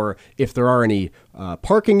recommendation for if there are any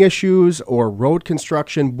parking issues or road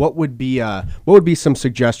construction? What would be some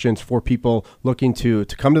suggestions for people looking to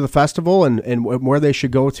come to the festival and where they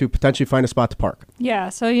should go to potentially find a spot to park? Yeah,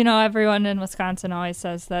 so everyone in Wisconsin always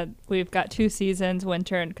says that we've got 2 seasons,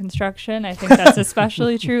 winter and construction. I think that's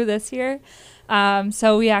especially true this year.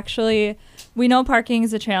 So we know parking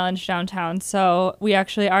is a challenge downtown, so we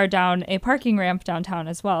actually are down a parking ramp downtown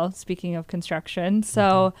as well, speaking of construction.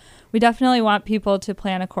 So we definitely want people to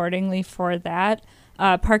plan accordingly for that.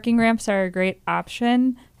 Parking ramps are a great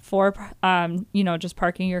option for, just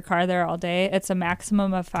parking your car there all day. It's a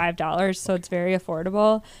maximum of $5, so it's very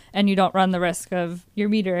affordable, and you don't run the risk of your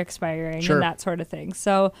meter expiring and that sort of thing.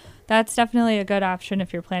 So that's definitely a good option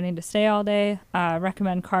if you're planning to stay all day.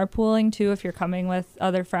 Recommend carpooling, too, if you're coming with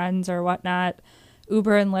other friends or whatnot.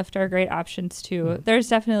 Uber and Lyft are great options, too. There's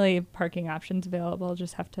definitely parking options available.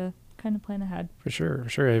 Just have to kind of plan ahead. For sure.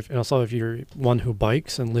 And also, if you're one who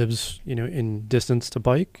bikes and lives, in distance to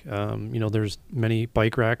bike, there's many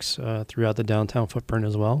bike racks throughout the downtown footprint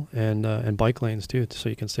as well, and bike lanes too, so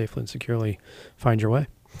you can safely and securely find your way.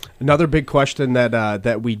 Another big question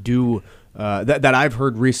that we do that I've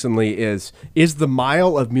heard recently is the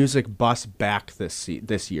Mile of Music bus back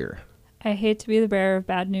this year? I hate to be the bearer of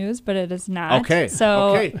bad news, but it is not. Okay.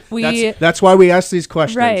 So that's why we ask these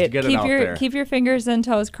questions, right. To get it out there. Keep your fingers and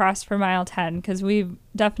toes crossed for mile 10, because we've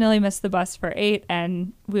definitely missed the bus for 8,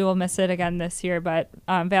 and we will miss it again this year. But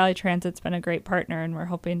Valley Transit's been a great partner, and we're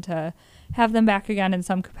hoping to have them back again in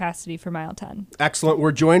some capacity for mile 10. Excellent.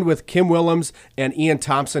 We're joined with Kim Willems and Ian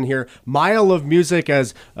Thompson here. Mile of Music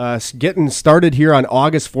as getting started here on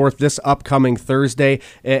August 4th, this upcoming Thursday.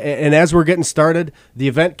 And as we're getting started, the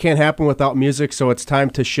event can't happen without music, so it's time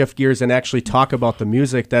to shift gears and actually talk about the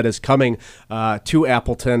music that is coming to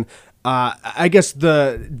Appleton. I guess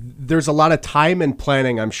there's a lot of time and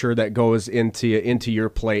planning, I'm sure, that goes into your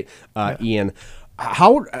plate, Ian.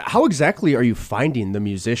 How exactly are you finding the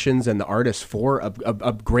musicians and the artists for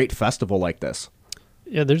a great festival like this?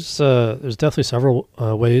 Yeah, there's definitely several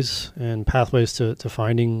ways and pathways to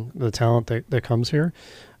finding the talent that comes here.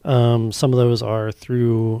 Some of those are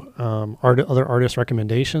through other artist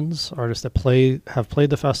recommendations, artists that have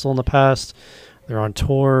played the festival in the past. They're on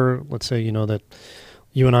tour. Let's say that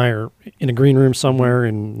you and I are in a green room somewhere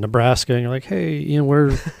in Nebraska, and you're like, "Hey, Ian,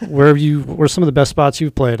 where's some of the best spots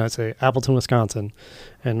you've played?" And I say, "Appleton, Wisconsin."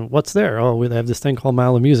 And what's there? Oh, they have this thing called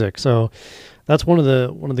Mile of Music. So that's one of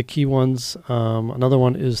the key ones. Another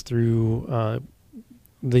one is through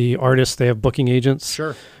the artists. They have booking agents.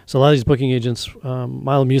 Sure. So a lot of these booking agents,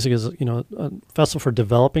 Mile of Music is a festival for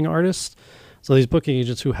developing artists. So these booking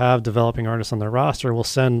agents who have developing artists on their roster will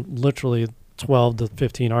send literally 12 to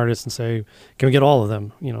 15 artists and say, can we get all of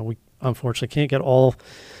them? We unfortunately can't get all,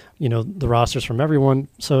 the rosters from everyone.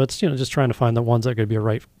 So it's, just trying to find the ones that could be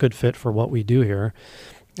a good fit for what we do here.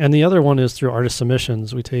 And the other one is through artist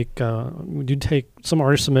submissions. We do take some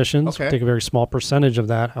artist submissions. Okay. We take a very small percentage of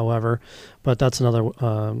that, however, but that's another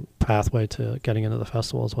pathway to getting into the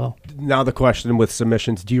festival as well. Now the question with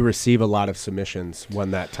submissions: do you receive a lot of submissions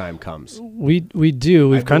when that time comes? We do.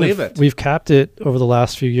 We've capped it over the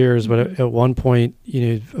last few years, but at one point,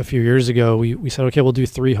 a few years ago, we said, okay, we'll do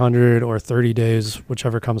 300 or 30 days,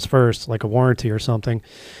 whichever comes first, like a warranty or something,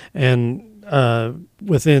 and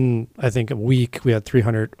within, I think, a week, we had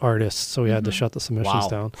 300 artists, so we had to shut the submissions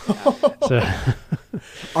down. So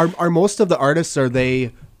Are most of the artists, are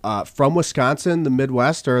they from Wisconsin, the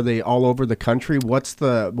Midwest, or are they all over the country? What's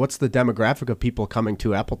the demographic of people coming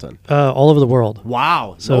to Appleton? All over the world.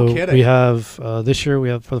 Wow, so no kidding. We have this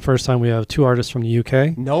year, for the first time, we have 2 artists from the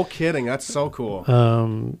UK. No kidding, that's so cool.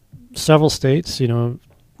 Several states,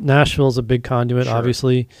 Nashville's a big conduit, Sure.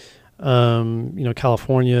 obviously.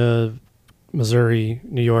 California, Missouri,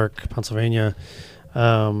 New York, Pennsylvania,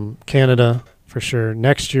 Canada for sure.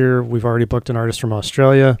 Next year, we've already booked an artist from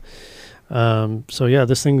Australia.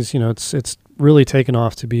 This thing's, it's really taken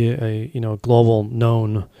off to be a global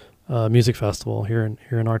known music festival here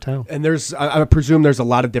in our town. And I presume there's a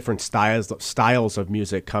lot of different styles of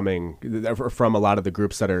music coming from a lot of the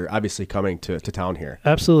groups that are obviously coming to town here.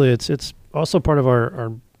 Absolutely. It's also part of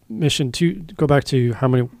our mission to go back to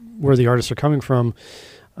where the artists are coming from.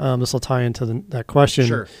 This will tie into that question.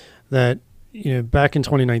 Sure. That, back in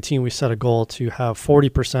 2019, we set a goal to have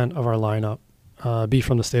 40% of our lineup be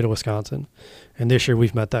from the state of Wisconsin. And this year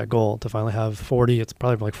we've met that goal to finally have 40. It's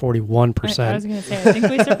probably like 41%. I was going to say, I think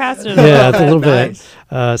we surpassed it a little bit.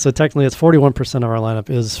 So technically it's 41% of our lineup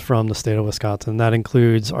is from the state of Wisconsin. That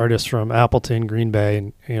includes artists from Appleton, Green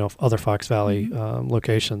Bay, and other Fox Valley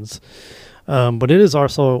locations. But it is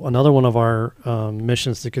also another one of our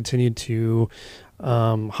missions to continue to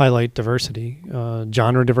highlight diversity,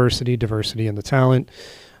 genre diversity in the talent.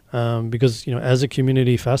 Because, as a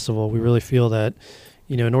community festival, we really feel that,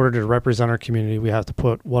 in order to represent our community, we have to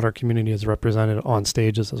put what our community is represented on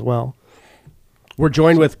stages as well. We're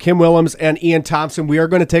joined with Kim Willems and Ian Thompson. We are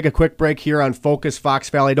going to take a quick break here on Focus Fox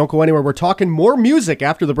Valley. Don't go anywhere. We're talking more music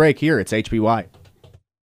after the break here. It's HBY.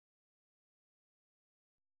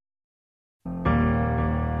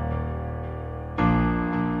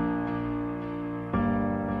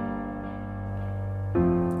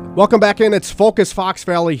 Welcome back in. It's Focus Fox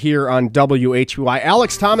Valley here on WHUI.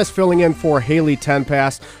 Alex Thomas filling in for Haley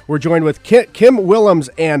Tenpass. We're joined with Kim Willems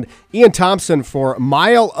and Ian Thompson for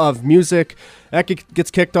Mile of Music. That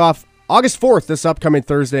gets kicked off August 4th, this upcoming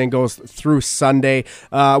Thursday, and goes through Sunday.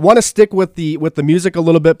 Want to stick with the music a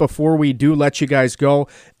little bit before we do let you guys go.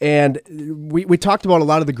 And we talked about a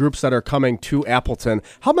lot of the groups that are coming to Appleton.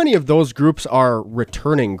 How many of those groups are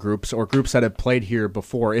returning groups or groups that have played here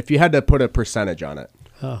before, if you had to put a percentage on it?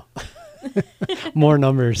 Oh, more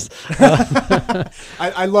numbers.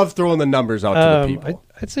 I love throwing the numbers out to the people.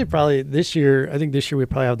 I'd say probably this year. I think this year we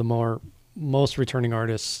probably have the most returning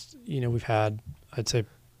artists. We've had. I'd say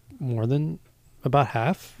more than about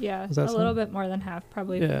half. Yeah, a little bit more than half,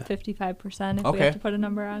 probably 55% if we have to put a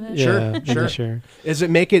number on it. Sure. Does it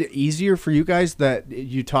make it easier for you guys that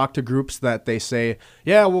you talk to groups that they say,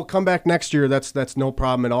 yeah, we'll come back next year, that's no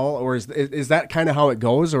problem at all? Or is that kind of how it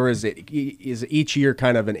goes? Or is it each year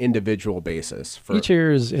kind of an individual basis? Each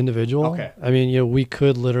year is individual. Okay. I mean, we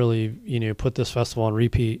could literally, put this festival on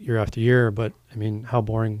repeat year after year, but I mean, how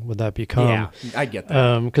boring would that become? Yeah, I get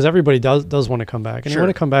that. Because everybody does want to come back. And they want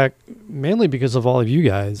to come back mainly because of all of you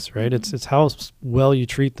guys, right? Mm-hmm. It's how well you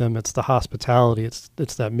treat them. It's the hospitality. It's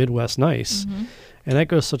that Midwest nice. Mm-hmm. And that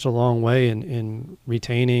goes such a long way in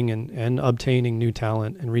retaining and obtaining new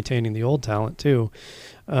talent and retaining the old talent too.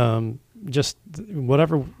 Just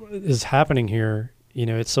whatever is happening here,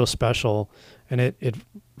 it's so special, and it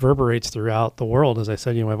reverberates throughout the world. As I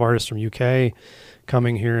said, we have artists from UK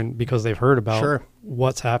coming here and because they've heard about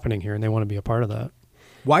what's happening here and they want to be a part of that.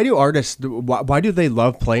 Why do they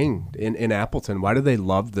love playing in Appleton? Why do they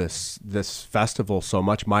love this festival so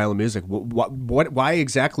much, Mile of Music? Why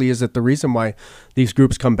exactly is it the reason why these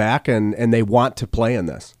groups come back and they want to play in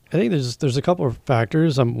this? I think there's a couple of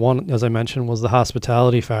factors. One, as I mentioned, was the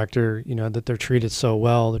hospitality factor, that they're treated so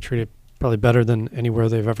well. They're treated probably better than anywhere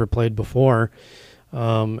they've ever played before,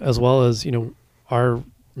 as well as, our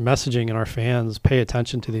messaging and our fans pay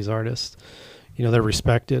attention to these artists. They're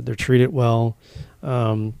respected, they're treated well.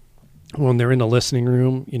 When they're in the listening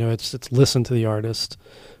room, it's listen to the artist.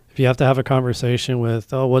 If you have to have a conversation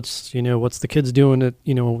with, what's the kids doing at,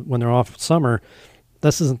 when they're off summer,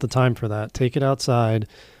 this isn't the time for that. Take it outside.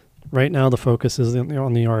 Right now, the focus is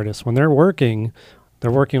on the artist. When they're working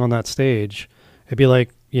on that stage. It'd be like,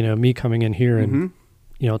 me coming in here and,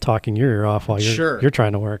 talking your ear off while you're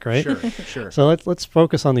trying to work, right? Sure. So let's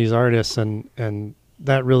focus on these artists and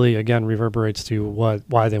that really, again, reverberates to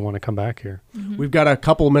why they want to come back here. Mm-hmm. We've got a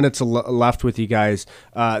couple minutes left with you guys.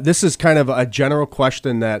 This is kind of a general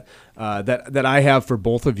question that I have for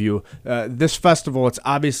both of you. This festival, it's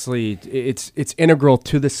obviously it's integral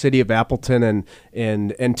to the city of Appleton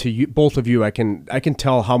and to you, both of you. I can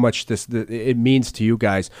tell how much it means to you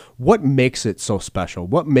guys. What makes it so special?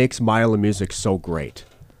 What makes Mile of Music so great?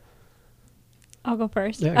 I'll go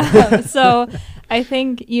first. Yeah. So I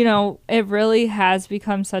think, it really has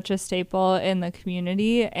become such a staple in the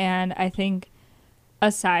community. And I think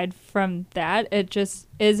aside from that, it just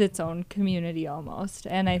is its own community almost.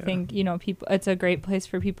 And I think, people, it's a great place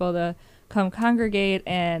for people to come congregate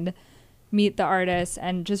and meet the artists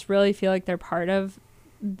and just really feel like they're part of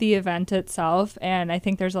the event itself, and I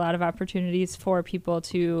think there's a lot of opportunities for people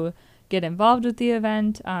to get involved with the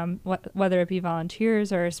event, whether it be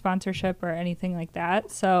volunteers or sponsorship or anything like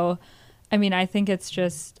that. So, I mean, I think it's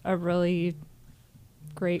just a really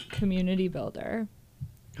great community builder.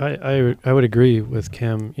 I would agree with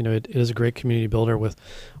Kim. You know, it is a great community builder with,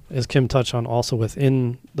 as Kim touched on, also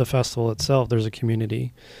within the festival itself, there's a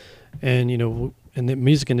community. And, you know, in the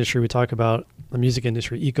music industry, we talk about the music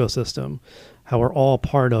industry ecosystem, how we're all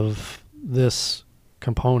part of this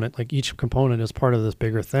component. Like each component is part of this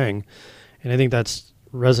bigger thing. And I think that's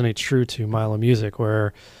resonates true to Mile of Music,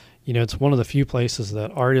 where, you know, it's one of the few places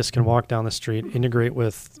that artists can walk down the street, integrate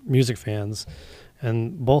with music fans.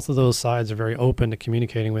 And both of those sides are very open to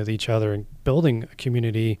communicating with each other and building a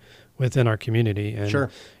community within our community. And,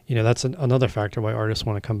 Sure. you know, that's another factor why artists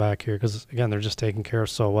want to come back here, because, again, they're just taken care of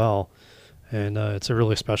so well. And it's a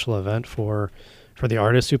really special event for the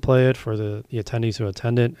artists who play it, for the attendees who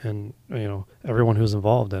attend it, and, you know, everyone who's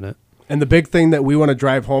involved in it. And the big thing that we want to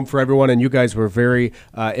drive home for everyone, and you guys were very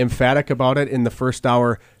emphatic about it in the first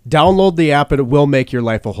hour, download the app and it will make your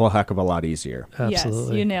life a whole heck of a lot easier. Absolutely.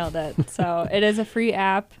 Yes, you nailed it. So it is a free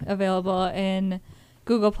app available in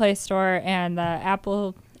Google Play Store and the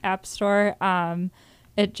Apple App Store.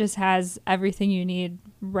 It just has everything you need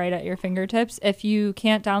right at your fingertips. If you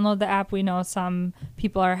can't download the app, we know some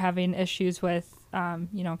people are having issues with,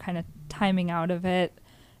 you know, kind of timing out of it.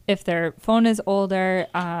 If their phone is older,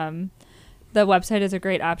 the website is a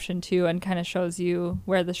great option too, and kind of shows you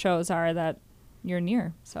where the shows are that you're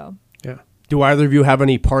near. So yeah. Do either of you have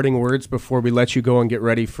any parting words before we let you go and get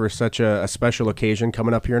ready for such a special occasion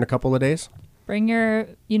coming up here in a couple of days? Bring your,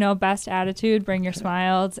 you know, best attitude, bring your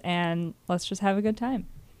smiles, and let's just have a good time.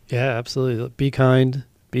 Yeah, absolutely. Be kind,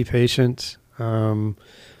 be patient. You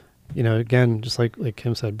know, again, just like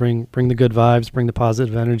Kim said, bring the good vibes, bring the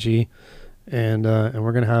positive energy. And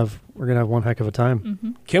we're gonna have one heck of a time.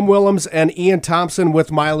 Mm-hmm. Kim Willems and Ian Thompson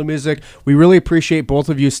with Mile of Music. We really appreciate both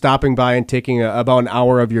of you stopping by and taking about an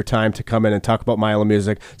hour of your time to come in and talk about Mile of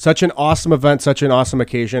Music. Such an awesome event, such an awesome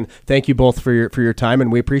occasion. Thank you both for your time,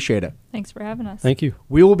 and we appreciate it. Thanks for having us. Thank you.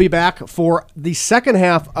 We will be back for the second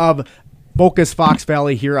half of Focus Fox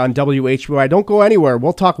Valley here on WHUI. Don't go anywhere.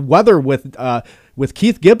 We'll talk weather with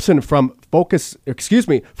Keith Gibson from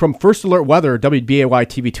First Alert Weather, WBAY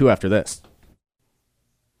TV2 after this.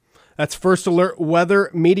 That's First Alert Weather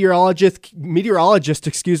meteorologist,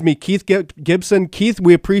 Keith Gibson. Keith,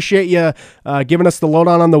 we appreciate you giving us the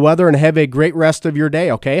lowdown on the weather, and have a great rest of your day,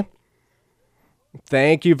 okay?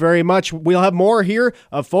 Thank you very much. We'll have more here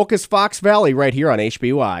of Focus Fox Valley right here on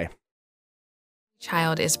HBY.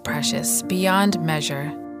 Child is precious beyond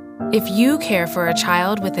measure. If you care for a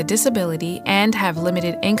child with a disability and have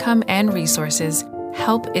limited income and resources,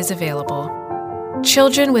 help is available.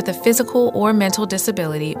 Children with a physical or mental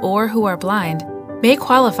disability or who are blind may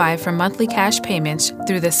qualify for monthly cash payments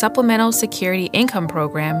through the Supplemental Security Income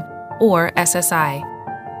Program, or SSI.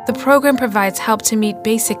 The program provides help to meet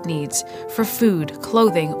basic needs for food,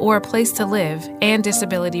 clothing, or a place to live, and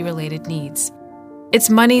disability-related needs. It's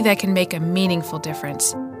money that can make a meaningful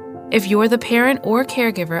difference. If you're the parent or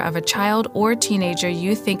caregiver of a child or teenager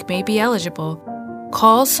you think may be eligible,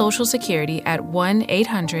 call Social Security at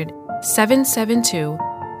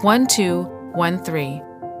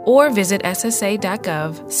 1-800-772-1213 or visit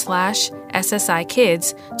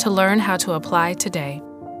ssa.gov/SSI-Kids to learn how to apply today.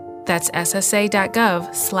 That's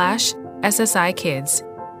ssa.gov/SSI-Kids.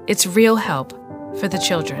 It's real help for the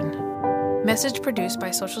children. Message produced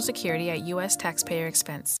by Social Security at U.S. taxpayer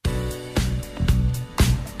expense.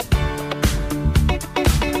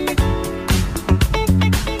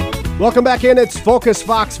 Welcome back in. It's Focus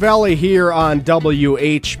Fox Valley here on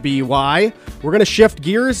WHBY. We're going to shift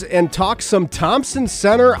gears and talk some Thompson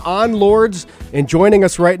Center on Lords. And joining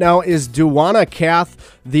us right now is Duana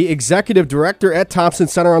Kath, the executive director at Thompson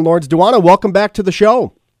Center on Lords. Duana, welcome back to the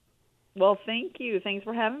show. Well, thank you. Thanks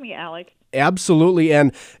for having me, Alec. Absolutely,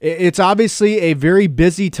 and it's obviously a very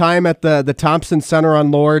busy time at the Thompson Center on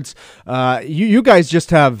Lords. You guys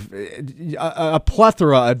just have a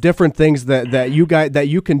plethora of different things that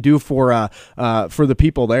you can do for the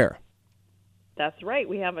people there. That's right.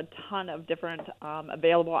 We have a ton of different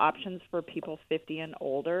available options for people 50 and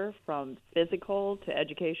older, from physical to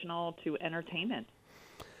educational to entertainment.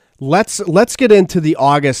 Let's get into the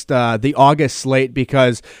August slate,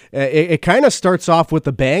 because it kind of starts off with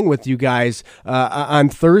a bang with you guys. On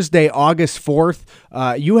Thursday, August 4th,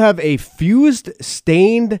 you have a fused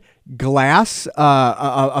stained glass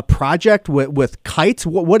a project with kites.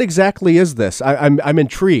 What exactly is this? I'm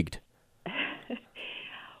intrigued.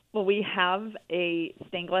 Well, we have a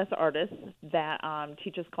stained glass artist that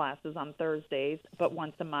teaches classes on Thursdays, but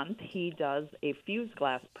once a month he does a fused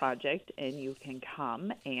glass project, and you can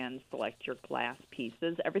come and select your glass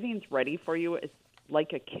pieces. Everything's ready for you. It's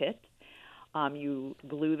like a kit. You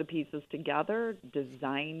glue the pieces together,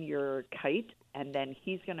 design your kite, and then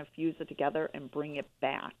he's going to fuse it together and bring it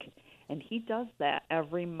back. And he does that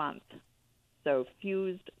every month. So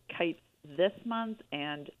fused kites this month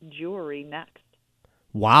and jewelry next.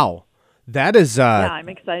 Wow. That is yeah, I'm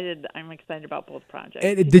excited. I'm excited about both projects.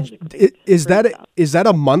 Is that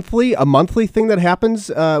a monthly thing that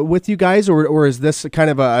happens with you guys, or is this kind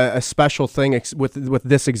of a special thing with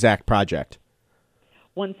this exact project?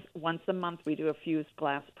 Once a month, we do a fused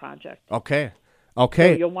glass project. Okay. So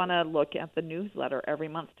you'll want to look at the newsletter every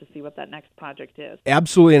month to see what that next project is.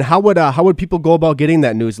 Absolutely. And how would people go about getting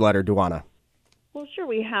that newsletter, Duana? Well, sure.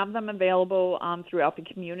 We have them available throughout the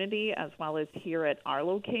community as well as here at our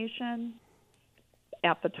location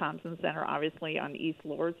at the Thompson Center, obviously on East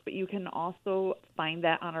Lourdes. But you can also find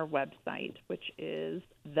that on our website, which is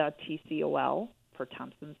the TCOL for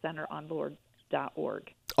Thompson Center on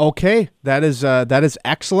Lourdes.org. Okay, that is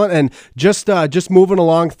excellent. And just moving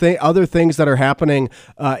along, other things that are happening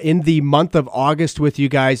in the month of August with you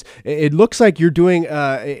guys. It looks like you're doing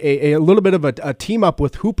a little bit of a team up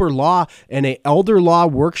with Hooper Law and a elder law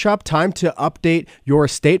workshop. Time to update your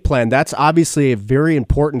estate plan. That's obviously a very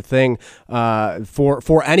important thing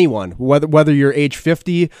for anyone, whether you're age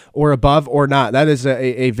 50 or above or not. That is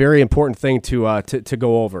a very important thing to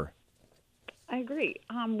go over. I agree.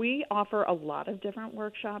 We offer a lot of different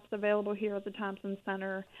workshops available here at the Thompson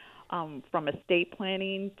Center, from estate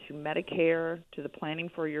planning to Medicare to the planning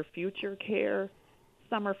for your future care,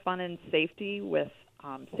 summer fun and safety with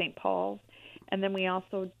St. Paul's. And then we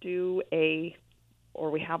also do we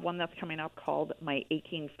have one that's coming up called My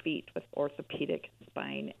Aching Feet with orthopedic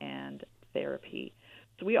spine and therapy.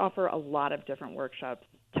 So we offer a lot of different workshops,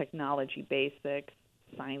 technology basics,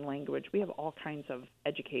 sign language. We have all kinds of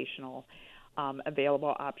educational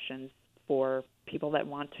available options for people that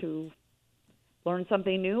want to learn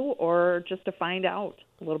something new or just to find out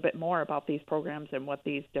a little bit more about these programs and what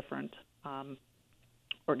these different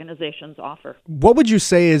organizations offer. What would you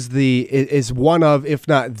say is one of, if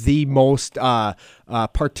not the most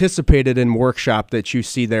participated in workshop that you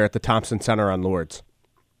see there at the Thompson Center on Lourdes?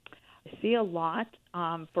 I see a lot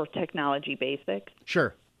for technology basics.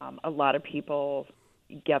 Sure. A lot of people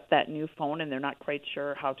get that new phone and they're not quite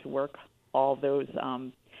sure how to work all those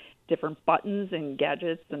different buttons and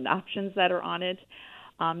gadgets and options that are on it.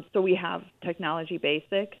 So we have technology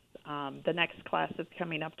basics. The next class that's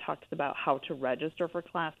coming up talks about how to register for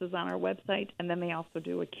classes on our website, and then they also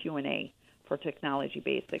do a Q&A for technology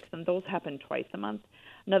basics, and those happen twice a month.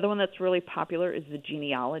 Another one that's really popular is the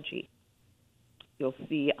genealogy. You'll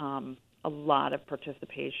see a lot of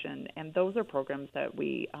participation, and those are programs that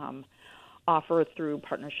we offer through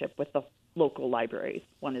partnership with the local libraries.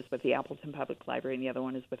 One is with the Appleton Public Library, and the other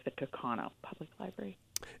one is with the Kaukauna Public Library.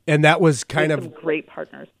 And that was kind of some great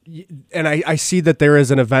partners. And I see that there is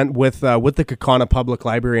an event with the Kaukauna Public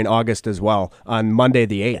Library in August as well on Monday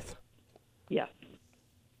the 8th. Yes.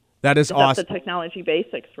 That is awesome. That's the technology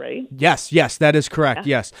basics, right? Yes, that is correct.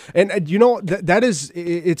 Yeah. Yes. And that is,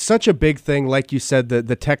 it's such a big thing, like you said,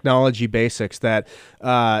 the technology basics that,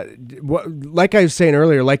 like I was saying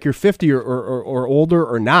earlier, like you're 50 or older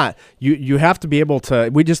or not, you have to be able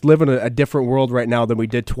to, we just live in a different world right now than we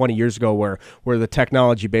did 20 years ago where the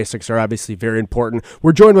technology basics are obviously very important.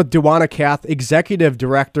 We're joined with Duana Kath, Executive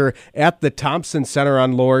Director at the Thompson Center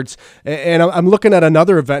on Lourdes. And I'm looking at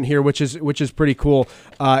another event here, which is pretty cool.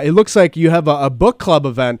 It looks like you have a book club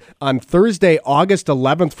event on Thursday, August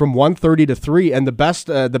 11th from 1:30 to 3, and the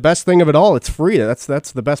best thing of it all, it's free. That's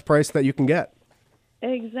the best price that you can get.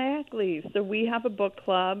 Exactly. So we have a book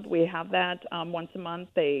club. We have that once a month.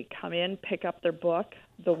 They come in, pick up their book.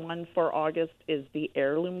 The one for August is The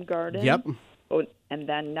Heirloom Garden. Yep. And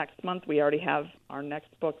then next month we already have our next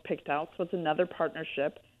book picked out. So it's another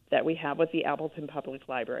partnership that we have with the Appleton Public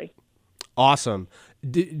Library. Awesome.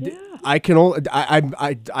 I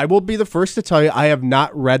will be the first to tell you I have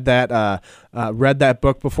not read that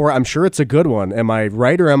book before. I'm sure it's a good one. Am I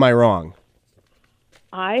right or am I wrong?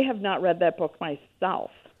 I have not read that book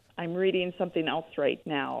myself. I'm reading something else right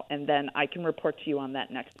now, and then I can report to you on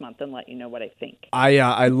that next month and let you know what I think.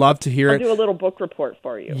 I love to hear I'll it. do a little book report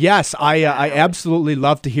for you. Yes, I absolutely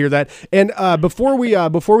love to hear that. And before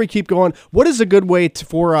we keep going, what is a good way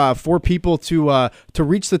for people to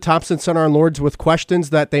reach the Thompson Center on Lourdes with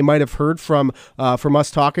questions that they might have heard from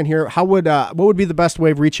us talking here? What would be the best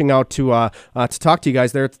way of reaching out to talk to you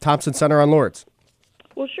guys there at the Thompson Center on Lourdes?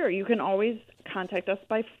 Well, sure. You can always contact us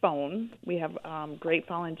by phone. We have great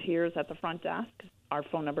volunteers at the front desk. Our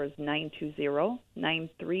phone number is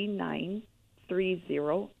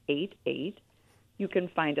 920-939-3088. You can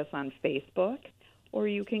find us on Facebook, or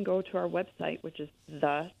you can go to our website, which is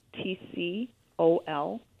thetcol.org.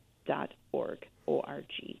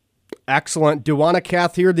 Excellent. Duana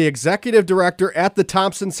Kath here, the Executive Director at the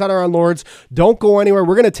Thompson Center on Lords. Don't go anywhere.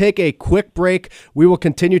 We're going to take a quick break. We will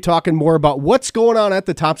continue talking more about what's going on at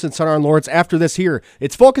the Thompson Center on Lords after this here.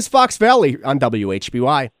 It's Focus Fox Valley on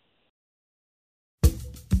WHBY.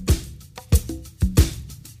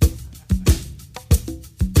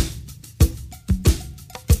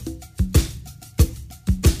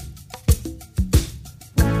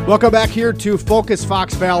 Welcome back here to Focus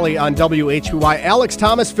Fox Valley on WHBY. Alex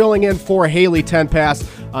Thomas filling in for Haley Tenpass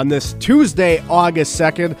on this Tuesday, August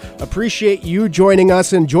 2nd. Appreciate you joining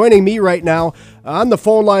us, and joining me right now on the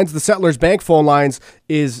phone lines, the Settlers Bank phone lines,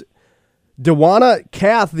 is Duana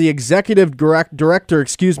Kath, the Executive Director,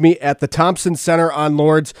 at the Thompson Center on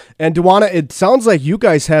Lords. And Duana, it sounds like you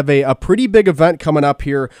guys have a pretty big event coming up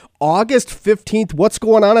here, August 15th. What's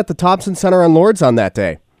going on at the Thompson Center on Lords on that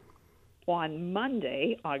day? On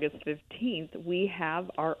Monday, August 15th, we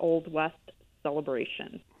have our Old West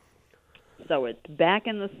celebration. So it's back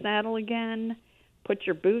in the saddle again. Put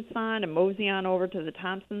your boots on and mosey on over to the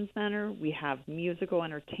Thompson Center. We have musical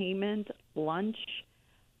entertainment, lunch.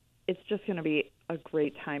 It's just going to be a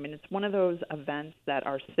great time. And it's one of those events that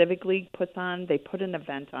our Civic League puts on. They put an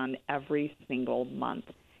event on every single month.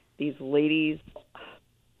 These ladies,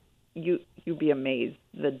 you'd be amazed.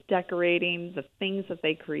 The decorating, the things that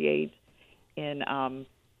they create in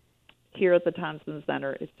here at the Thompson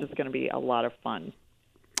Center, it's just going to be a lot of fun.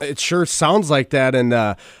 It sure sounds like that, and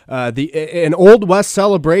an Old West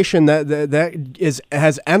celebration that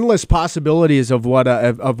has endless possibilities of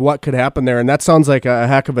what could happen there, and that sounds like a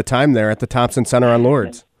heck of a time there at the Thompson Center on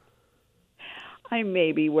Lords. I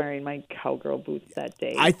may be wearing my cowgirl boots that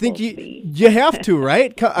day. I think you have to,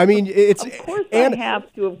 right? I mean, it's of course I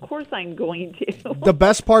have to. Of course I'm going to. The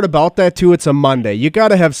best part about that too, it's a Monday. You got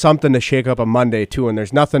to have something to shake up a Monday too, and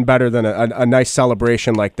there's nothing better than a nice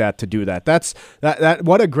celebration like that to do that. That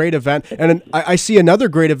what a great event, and I see another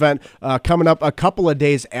great event coming up a couple of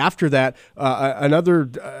days after that. Another.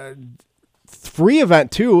 Free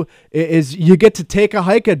event too is you get to take a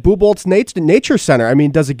hike at Bubolt's Nature Center. I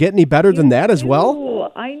mean, does it get any better than that as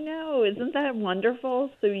well? I know. Isn't that wonderful?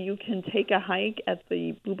 So you can take a hike at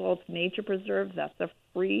the Bubolt's Nature Preserve. That's a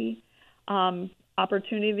free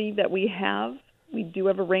opportunity that we have. We do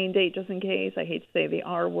have a rain date just in case. I hate to say the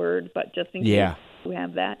R word, but just in case we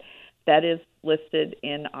have that. That is listed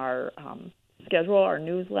in our schedule, our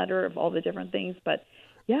newsletter of all the different things. But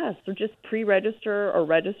yeah, so just pre-register or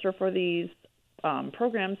register for these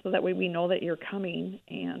programs so that way we know that you're coming,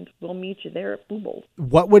 and we'll meet you there at Bubolt's.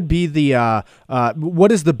 What would be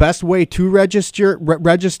what is the best way to register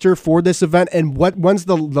for this event, and when's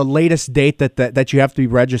the latest date that you have to be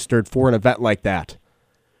registered for an event like that?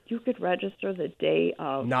 You could register the day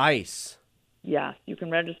of. Nice. Yes, you can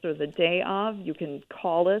register the day of. You can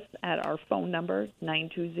call us at our phone number,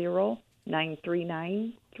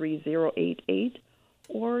 920-939-3088,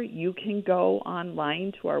 or you can go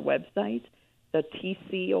online to our website,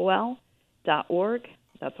 thetcol.org.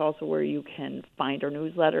 That's also where you can find our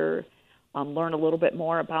newsletter, learn a little bit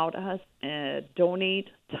more about us, donate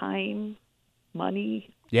time, money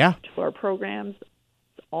to our programs.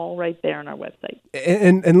 It's all right there on our website.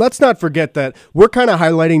 And let's not forget that we're kind of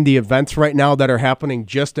highlighting the events right now that are happening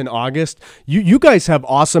just in August. You guys have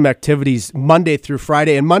awesome activities Monday through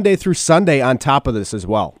Friday and Monday through Sunday on top of this as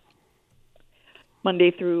well.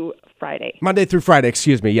 Monday through Friday,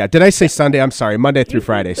 excuse me. Yeah, did I say Sunday? I'm sorry. Monday through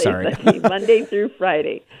Friday, sorry. Monday through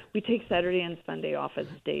Friday. We take Saturday and Sunday off as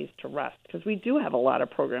days to rest because we do have a lot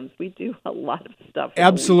of programs. We do a lot of stuff.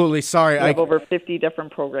 Absolutely, sorry. We have over 50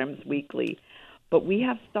 different programs weekly. But we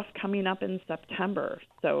have stuff coming up in September.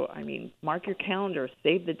 So, I mean, mark your calendar,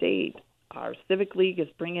 save the date. Our Civic League is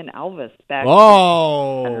bringing Elvis back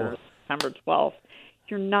September 12th.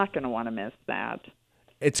 You're not going to want to miss that.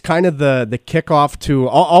 It's kind of the kickoff to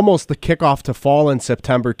almost the kickoff to fall in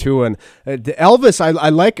September too, and Elvis. I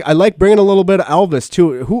like bringing a little bit of Elvis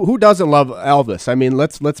too. Who doesn't love Elvis? I mean,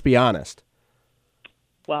 let's be honest.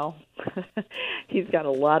 Well, he's got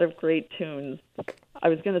a lot of great tunes. I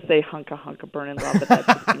was going to say "Hunka Hunka Burnin' Love," but that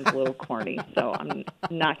just seems a little corny, so I'm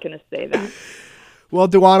not going to say that. Well,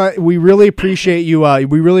 Duana, we really appreciate you.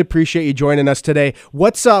 We really appreciate you joining us today.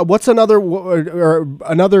 What's another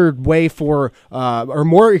way for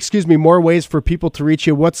more ways for people to reach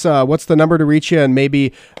you? What's the number to reach you, and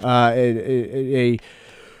maybe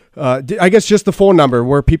I guess just the phone number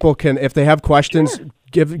where people can, if they have questions,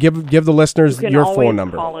 give the listeners your phone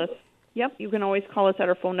number. Call us. Yep, you can always call us at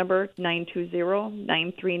our phone number,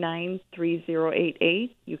 920-939-3088.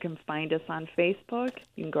 You can find us on Facebook.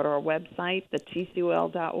 You can go to our website,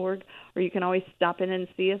 thetcol.org, or you can always stop in and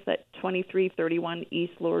see us at 2331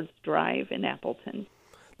 East Lords Drive in Appleton.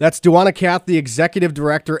 That's Duana Kath, the Executive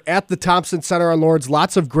Director at the Thompson Center on Lords.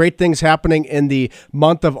 Lots of great things happening in the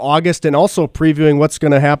month of August and also previewing what's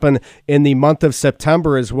going to happen in the month of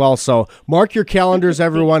September as well. So mark your calendars,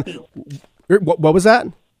 everyone. What was that?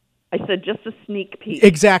 I said just a sneak peek.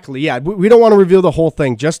 Exactly, yeah. We don't want to reveal the whole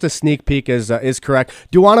thing. Just a sneak peek is correct.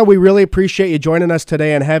 Duana, we really appreciate you joining us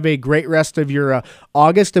today, and have a great rest of your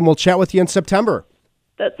August, and we'll chat with you in September.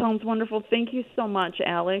 That sounds wonderful. Thank you so much,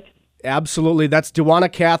 Alex. Absolutely. That's Duana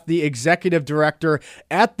Kath, the Executive Director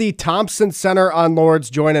at the Thompson Center on Lords,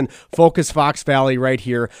 joining Focus Fox Valley right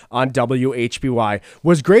here on WHBY.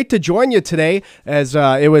 Was great to join you today, as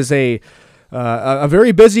it was a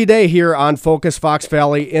very busy day here on Focus Fox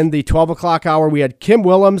Valley. In the 12 o'clock hour, we had Kim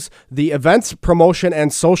Willems, the events promotion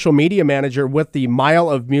and social media manager with the Mile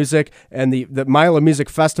of Music and the Mile of Music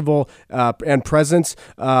Festival and Presence,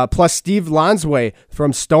 plus Steve Lonsway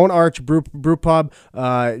from Stone Arch Brew Pub.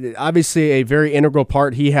 Obviously, a very integral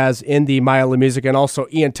part he has in the Mile of Music, and also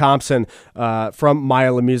Ian Thompson from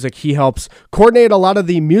Mile of Music. He helps coordinate a lot of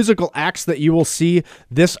the musical acts that you will see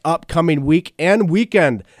this upcoming week and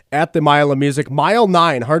weekend at the Mile of Music. Mile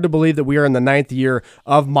 9, hard to believe that we are in the 9th year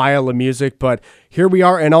of Mile of Music, but here we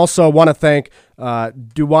are. And also want to thank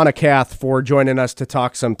Duana Kath for joining us to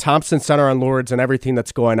talk some Thompson Center on Lords and everything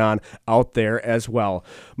that's going on out there as well.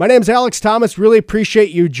 My name's Alex Thomas. Really appreciate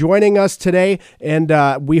you joining us today, and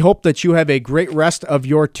we hope that you have a great rest of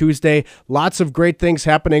your Tuesday. Lots of great things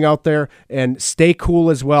happening out there, and stay cool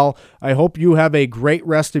as well. I hope you have a great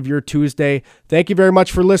rest of your Tuesday. Thank you very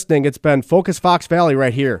much for listening. It's been Focus Fox Valley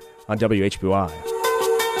right here on WHBY.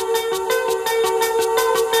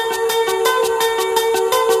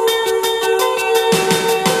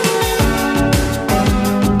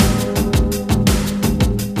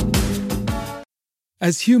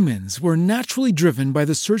 As humans, we're naturally driven by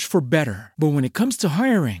the search for better. But when it comes to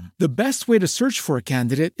hiring, the best way to search for a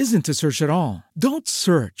candidate isn't to search at all. Don't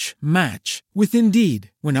search, match with Indeed.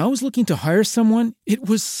 When I was looking to hire someone, it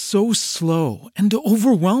was so slow and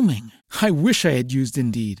overwhelming. I wish I had used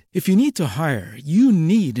Indeed. If you need to hire, you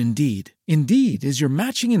need Indeed. Indeed is your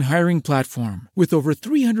matching and hiring platform with over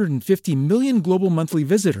 350 million global monthly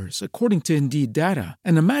visitors, according to Indeed data,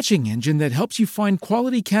 and a matching engine that helps you find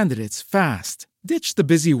quality candidates fast. Ditch the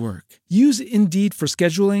busy work. Use Indeed for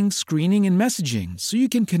scheduling, screening, and messaging so you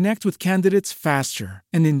can connect with candidates faster.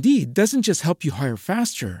 And Indeed doesn't just help you hire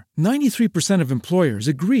faster. 93% of employers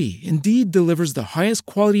agree Indeed delivers the highest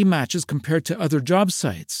quality matches compared to other job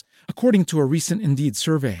sites, according to a recent Indeed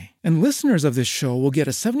survey. And listeners of this show will get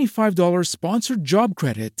a $75 sponsored job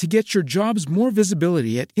credit to get your jobs more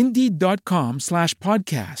visibility at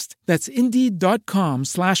Indeed.com/podcast. That's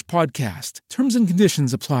Indeed.com/podcast. Terms and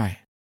conditions apply.